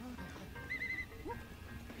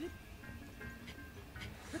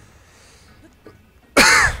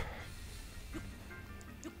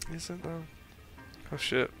 Is it though? Oh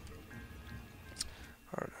shit.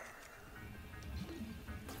 Alright.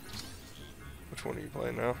 Which one are you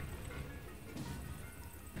playing now?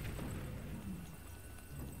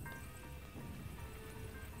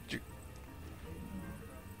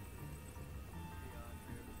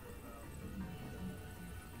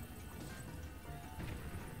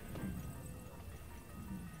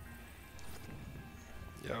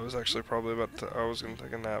 was actually probably about to, I was gonna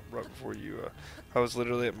take a nap right before you, I was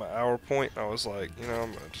literally at my hour point. I was like, you know,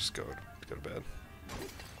 I'm gonna just go to bed.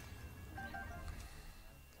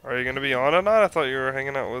 Are you gonna be on tonight? I thought you were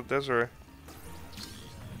hanging out with Desiree.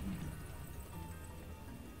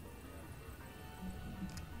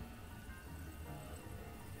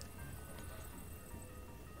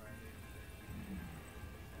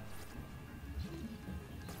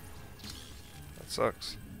 That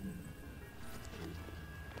sucks.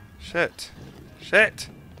 Shit. Shit!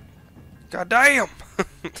 God damn!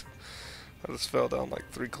 I just fell down like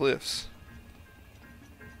 3 cliffs.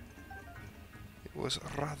 It was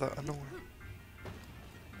rather annoying.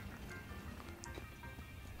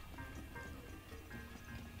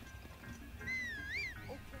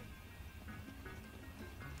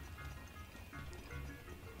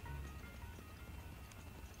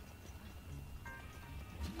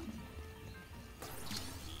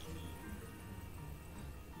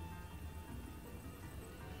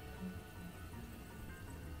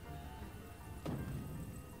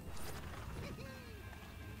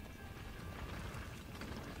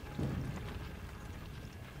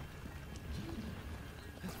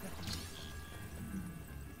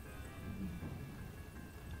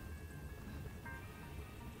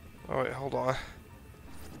 Oh wait, hold on.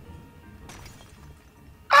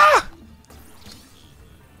 Ah!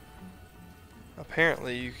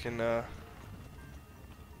 Apparently you can,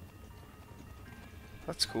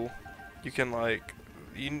 that's cool. You can like,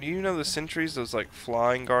 you know the sentries, those like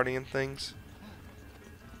flying guardian things?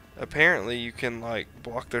 Apparently you can like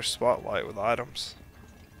block their spotlight with items.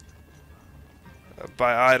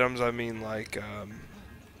 By items I mean like,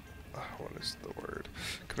 what is the word?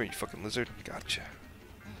 Come here, you fucking lizard. Gotcha.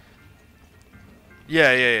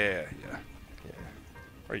 Yeah.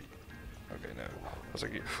 Are you? Okay, no. I was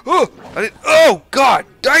like, oh! Oh, god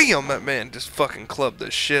damn! That man just fucking clubbed the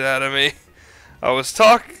shit out of me. I was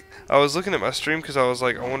looking at my stream because I was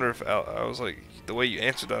like, I wonder if I was like, the way you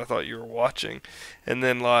answered that, I thought you were watching. And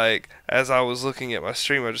then like, as I was looking at my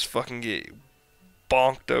stream, I just fucking get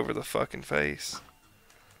bonked over the fucking face.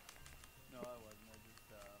 No, I wasn't.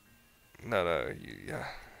 I just, No, yeah.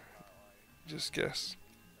 Just guess.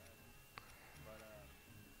 but,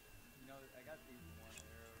 you know, I got these 1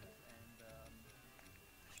 arrows, and,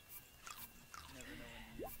 never know when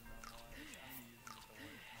to use them no more. I'm using it the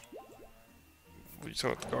worst mode online. What, you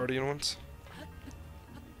talking about the guardian ones?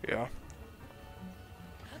 Yeah.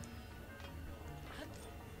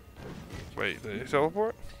 Wait, they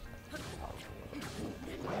teleport?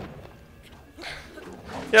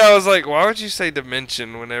 Yeah, I was like, why would you say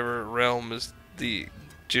dimension whenever realm is the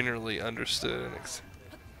generally understood and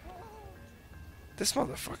this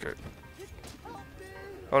motherfucker.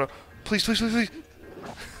 Oh no. Please.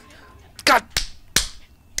 God!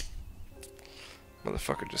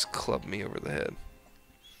 Motherfucker just clubbed me over the head.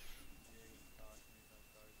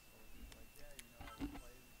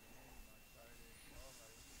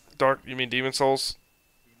 Dark, you mean Demon Souls?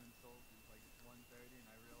 Demon Souls is like 1:30, and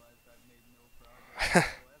I realized I've made no progress whatsoever.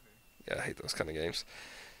 Yeah, I hate those kind of games.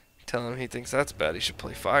 Tell him he thinks that's bad, he should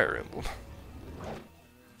play Fire Emblem.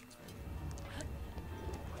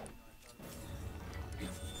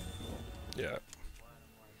 Yeah.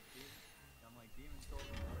 I'm like, Demon Souls is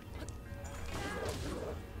hard.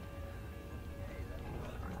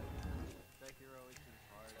 Sekiro is just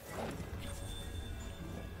hard.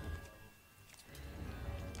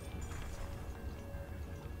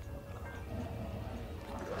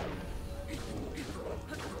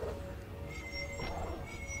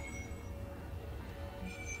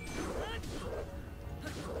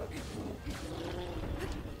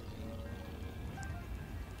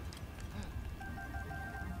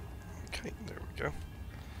 Okay, there we go.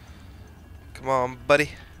 Come on,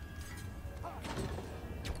 buddy.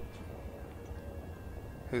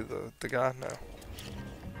 Who, the guy? No.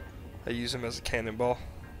 I use him as a cannonball.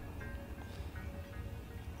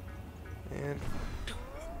 And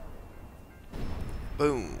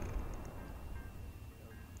boom.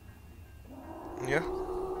 Yeah.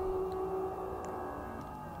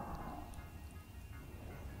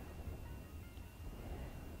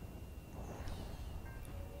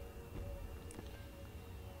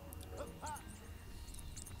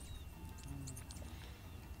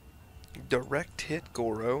 Direct hit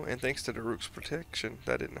Goro, and thanks to Daruk's protection,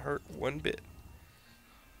 that didn't hurt one bit.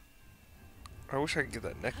 I wish I could get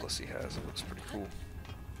that necklace he has. It looks pretty cool.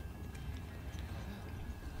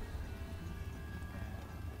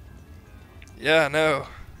 Yeah, I know.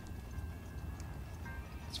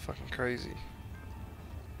 It's fucking crazy.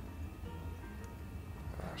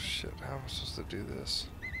 Oh shit, how am I supposed to do this?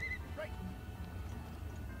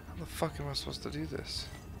 How the fuck am I supposed to do this?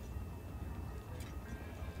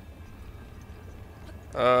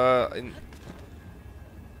 In,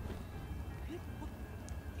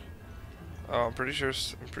 oh, I'm pretty sure.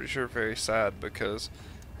 I'm pretty sure very sad because,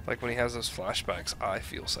 like, when he has those flashbacks, I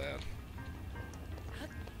feel sad.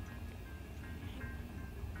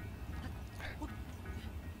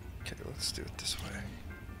 Okay, let's do it this way.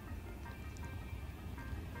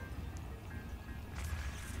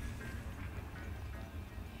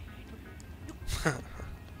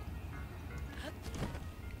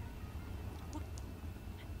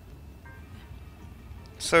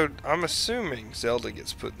 So, I'm assuming Zelda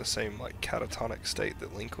gets put in the same, like, catatonic state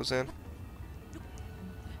that Link was in.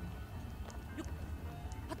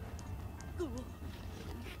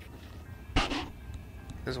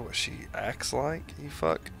 Is what she acts like, you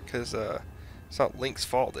fuck. Because, it's not Link's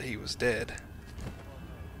fault that he was dead.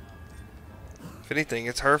 If anything,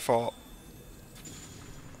 it's her fault.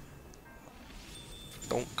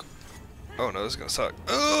 Donk. Oh no, this is gonna suck.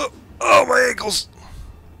 Oh, my ankles!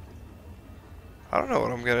 I don't know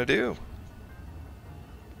what I'm gonna do.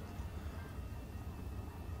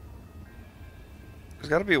 There's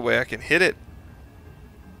gotta be a way I can hit it.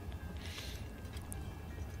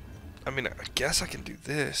 I mean, I guess I can do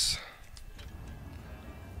this.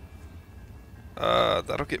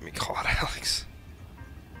 That'll get me caught, Alex.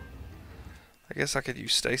 I guess I could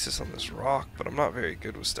use stasis on this rock, but I'm not very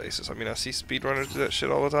good with stasis. I mean, I see speedrunners do that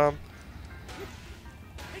shit all the time.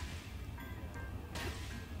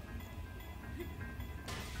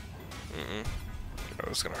 Oh,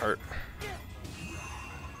 it's gonna hurt.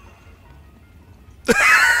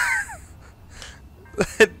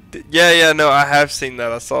 Yeah, no, I have seen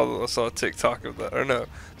that. I saw a TikTok of that. Or no,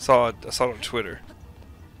 I saw it on Twitter.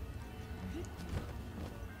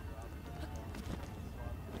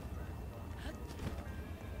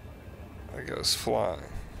 It goes flying.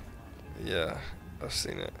 Yeah, I've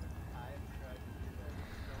seen it.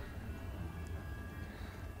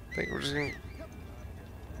 I think we're just gonna.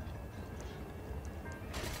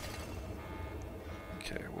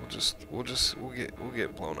 Okay, we'll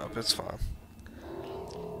get blown up. It's fine.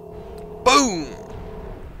 Boom!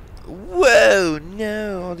 Whoa!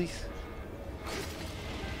 No, all these.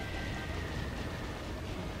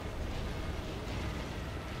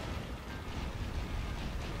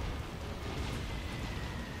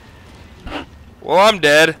 Well, I'm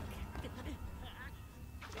dead.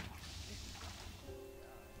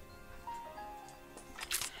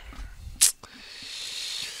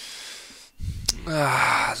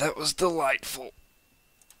 Ah, that was delightful.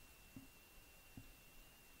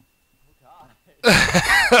 Like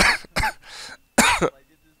it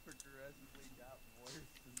just progressively got worse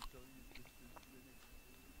until you just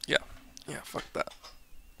finished. Yeah, fuck that.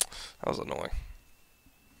 That was annoying.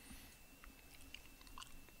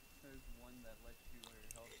 There's one that lets you or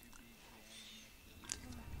helps you beat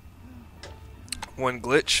jam. One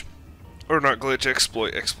glitch, or not glitch,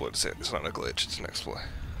 exploit. Exploit is it. It's not a glitch. It's an exploit.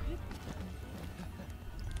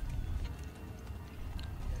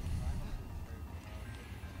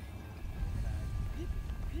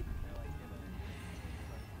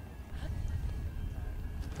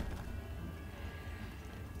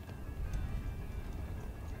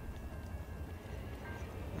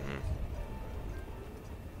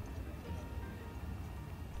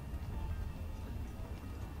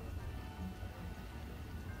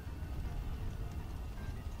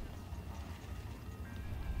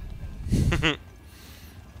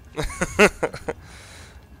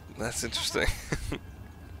 That's interesting. Like you're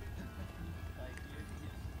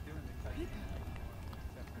just doing the cutscene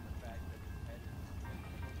except for the fact that his head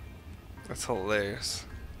is. That's hilarious.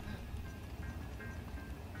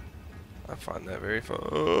 I find that very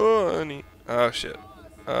funny. Oh shit.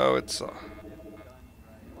 Oh, it's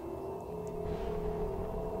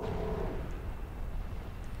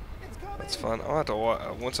that's fun. I'll have to watch.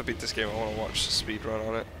 Once I beat this game, I want to watch the speed run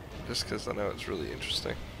on it, just because I know it's really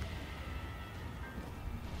interesting.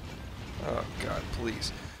 Oh god,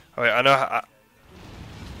 please. Oh yeah, I know how.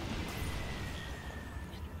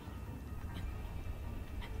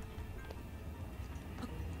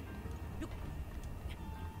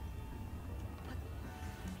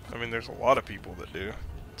 I mean, there's a lot of people that do.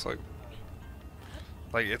 It's like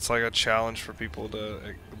it's like a challenge for people to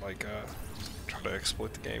try to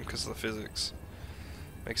exploit the game because of the physics.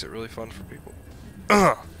 Makes it really fun for people.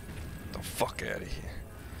 The fuck out of here.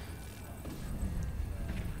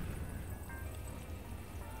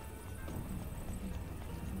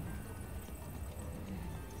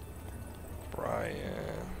 Brian.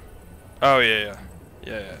 Oh yeah.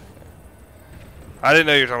 I didn't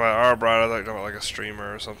know you were talking about our Brian. I thought you were talking about like a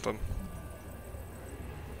streamer or something.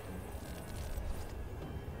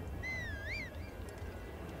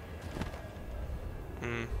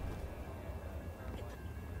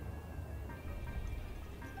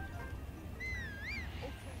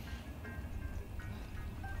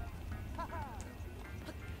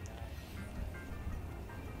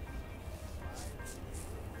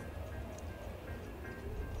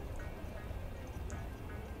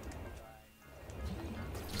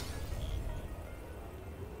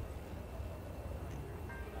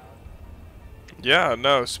 Yeah,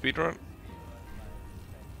 no, speedrun.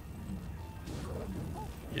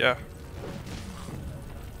 Yeah.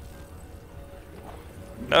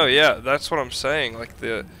 No, yeah, that's what I'm saying. Like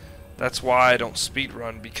that's why I don't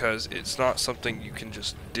speedrun, because it's not something you can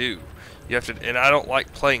just do. You have to, and I don't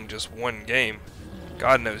like playing just one game.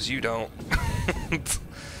 God knows you don't.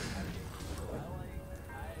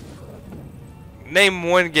 Name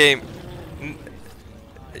one game.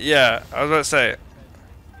 Yeah, I was about to say.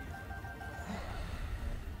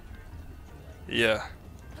 Yeah,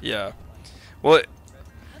 yeah. Well,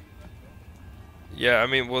 yeah. I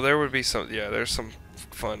mean, well, there would be some. Yeah, there's some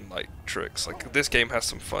fun like tricks. Like this game has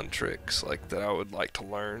some fun tricks like that I would like to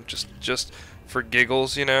learn, just for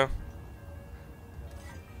giggles, you know.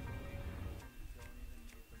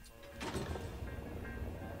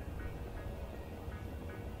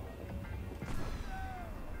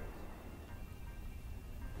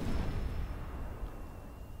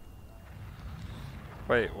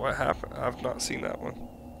 Wait, what happened? I've not seen that one.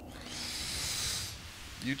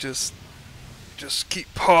 You just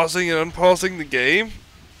keep pausing and unpausing the game? It's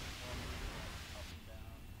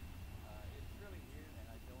really weird, and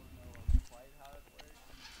I don't know quite how it works.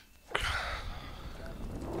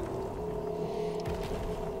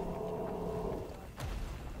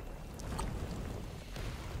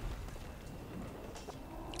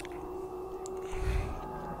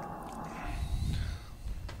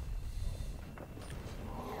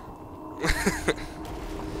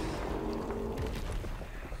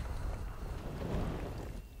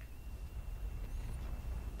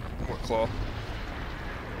 What claw?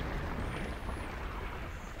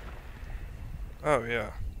 Oh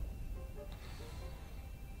yeah.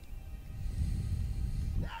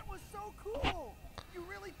 That was so cool! You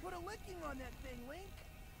really put a licking on that thing, Link.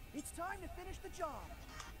 It's time to finish the job.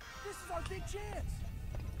 This is our big chance.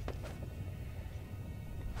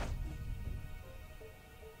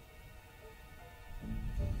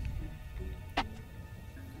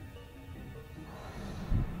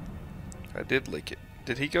 I did lick it.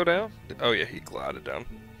 Did he go down? Oh yeah, he glided down.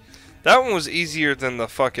 That one was easier than the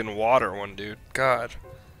fucking water one, dude. God.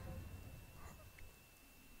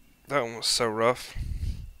 That one was so rough.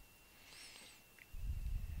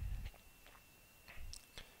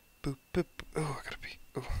 Boop, boop, boop. Oh, I gotta pee.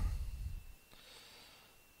 Oh.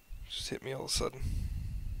 Just hit me all of a sudden.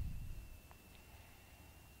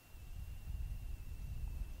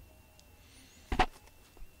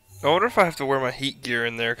 I wonder if I have to wear my heat gear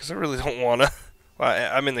in there, because I really don't want to.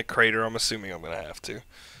 Well, I'm in the crater. I'm assuming I'm going to have to.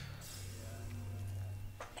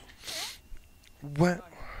 What?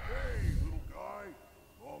 Hey, little guy.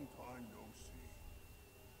 Long time no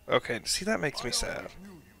see. Okay, see, that makes me I sad. always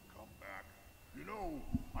knew you'd come back. You know,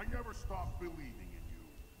 I never stopped believing in you.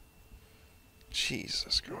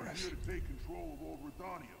 Jesus You're Christ. here to take control of old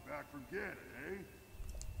Rudania back from Ganon, eh?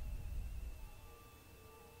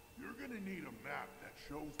 You're gonna need a map that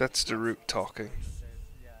shows. That's Daruk talking.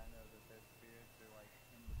 Yeah, I know that their spirits are like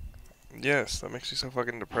in the Yes, that makes me so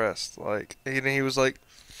fucking depressed. Like, and he was like,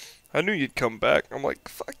 I knew you'd come back. I'm like,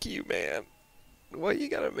 fuck you, man. Why you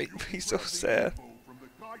gotta make me so sad? From the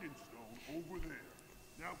guidance stone over there.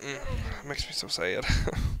 Now, It makes me so sad.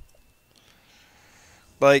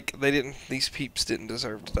 Like, these peeps didn't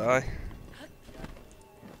deserve to die.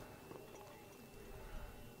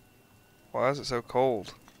 Why is it so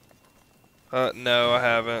cold? No, I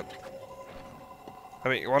haven't. I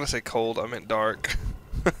mean, when I say cold, I meant dark.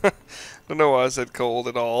 I don't know why I said cold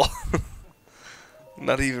at all.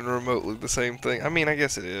 Not even remotely the same thing. I mean, I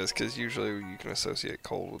guess it is, because usually you can associate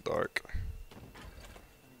cold with dark.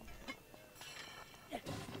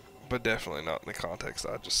 But definitely not in the context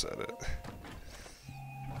I just said it.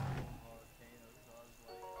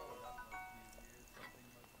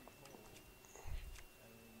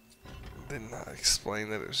 Didn't I explain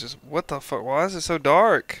that it was just, what the fuck, why is it so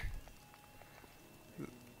dark?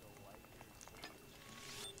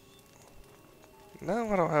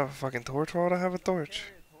 No, I don't have a fucking torch. Why would I have a torch?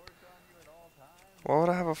 Why would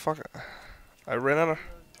I have a fucking... I ran out of...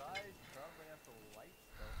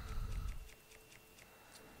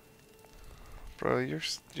 Bro, you're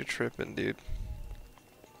tripping, dude.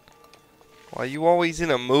 Why you always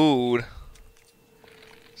in a mood?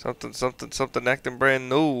 Something acting brand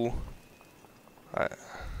new.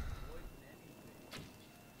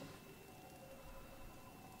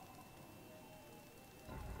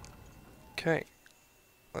 Okay.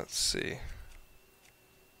 Let's see.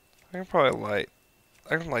 I can probably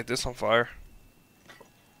I can light this on fire.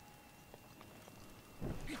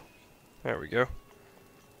 There we go.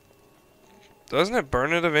 Doesn't it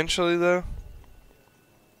burn it eventually, though?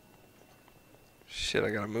 Shit,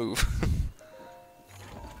 I gotta move.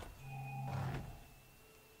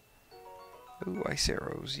 Ooh, ice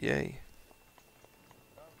arrows, yay.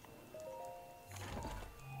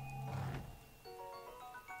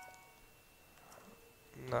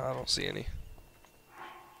 Nah, I don't see any.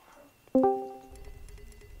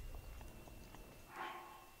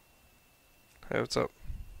 Hey, what's up?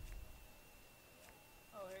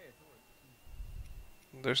 Oh, hey, a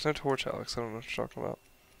torch. There's no torch, Alex. I don't know what you're talking about.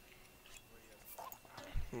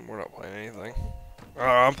 We're not playing anything. Oh,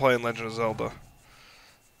 I'm playing Legend of Zelda.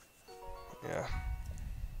 Yeah.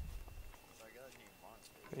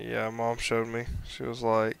 Yeah, Mom showed me. She was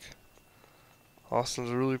like,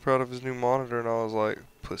 Austin's really proud of his new monitor, and I was like,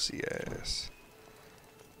 pussy ass.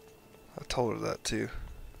 I told her that too.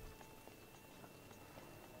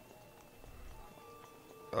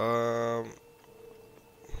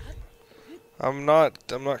 I'm not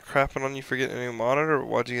crapping on you for getting a new monitor, but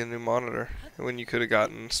why'd you get a new monitor when you could have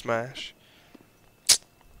gotten Smash?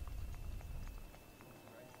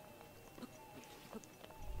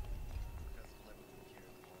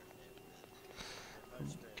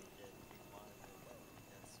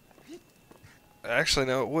 Actually,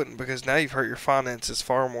 no, it wouldn't, because now you've hurt your finances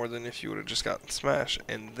far more than if you would have just gotten Smash.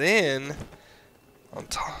 And then, on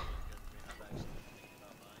top.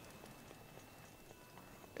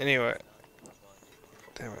 Anyway.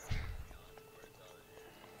 Damn it.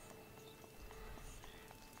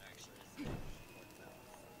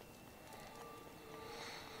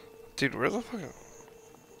 Dude, where the fuck?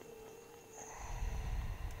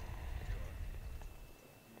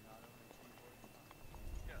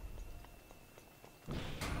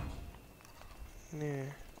 Yeah.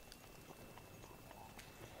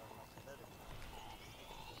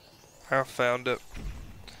 I found it.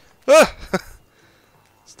 Ah!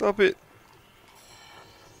 Stop it.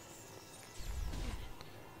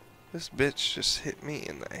 This bitch just hit me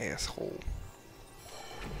in the asshole.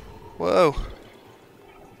 Whoa. What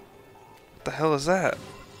the hell is that?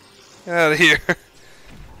 Get out of here.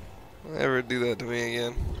 Don't ever do that to me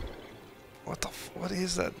again. What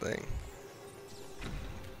is that thing?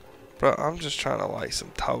 Bro, I'm just trying to light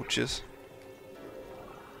some torches.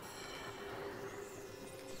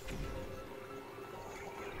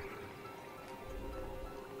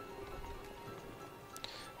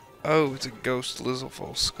 Oh, it's a ghost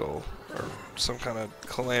Lizalfos skull. Or some kind of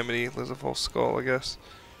calamity Lizalfos skull, I guess.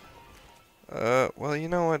 Well, you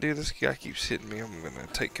know what, dude? This guy keeps hitting me. I'm gonna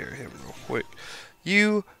take care of him real quick.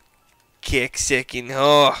 You kick-sicking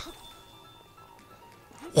whore.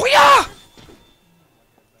 Hoo-yah!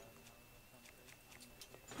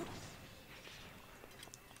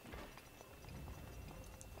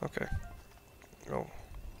 Okay. Oh.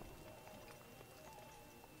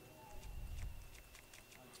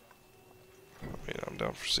 I mean, I'm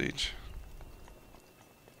down for siege.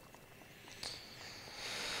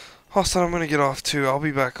 Austin, I'm gonna get off too. I'll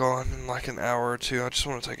be back on in like an hour or two. I just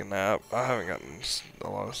want to take a nap. I haven't gotten a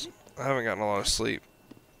lot of sleep.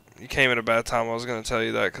 You came at a bad time. I was gonna tell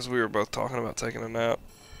you that because we were both talking about taking a nap.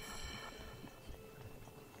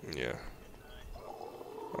 Yeah.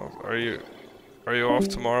 Oh, are you off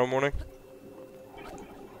tomorrow morning?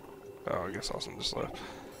 Oh, I guess Austin just left.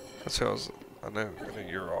 That's who I knew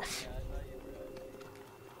you're off.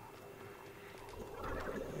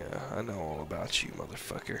 Yeah, I know all about you,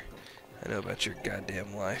 motherfucker. I know about your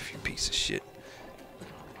goddamn life, you piece of shit.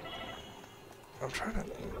 I'm trying to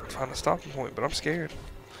find a stopping point, but I'm scared.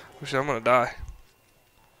 Wish I'm gonna die.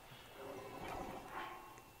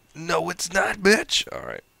 No, it's not, bitch!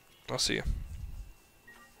 Alright, I'll see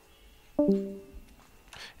you.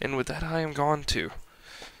 And with that, I am gone too.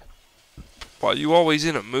 While you always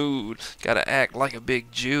in a mood, gotta act like a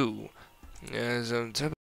big Jew. As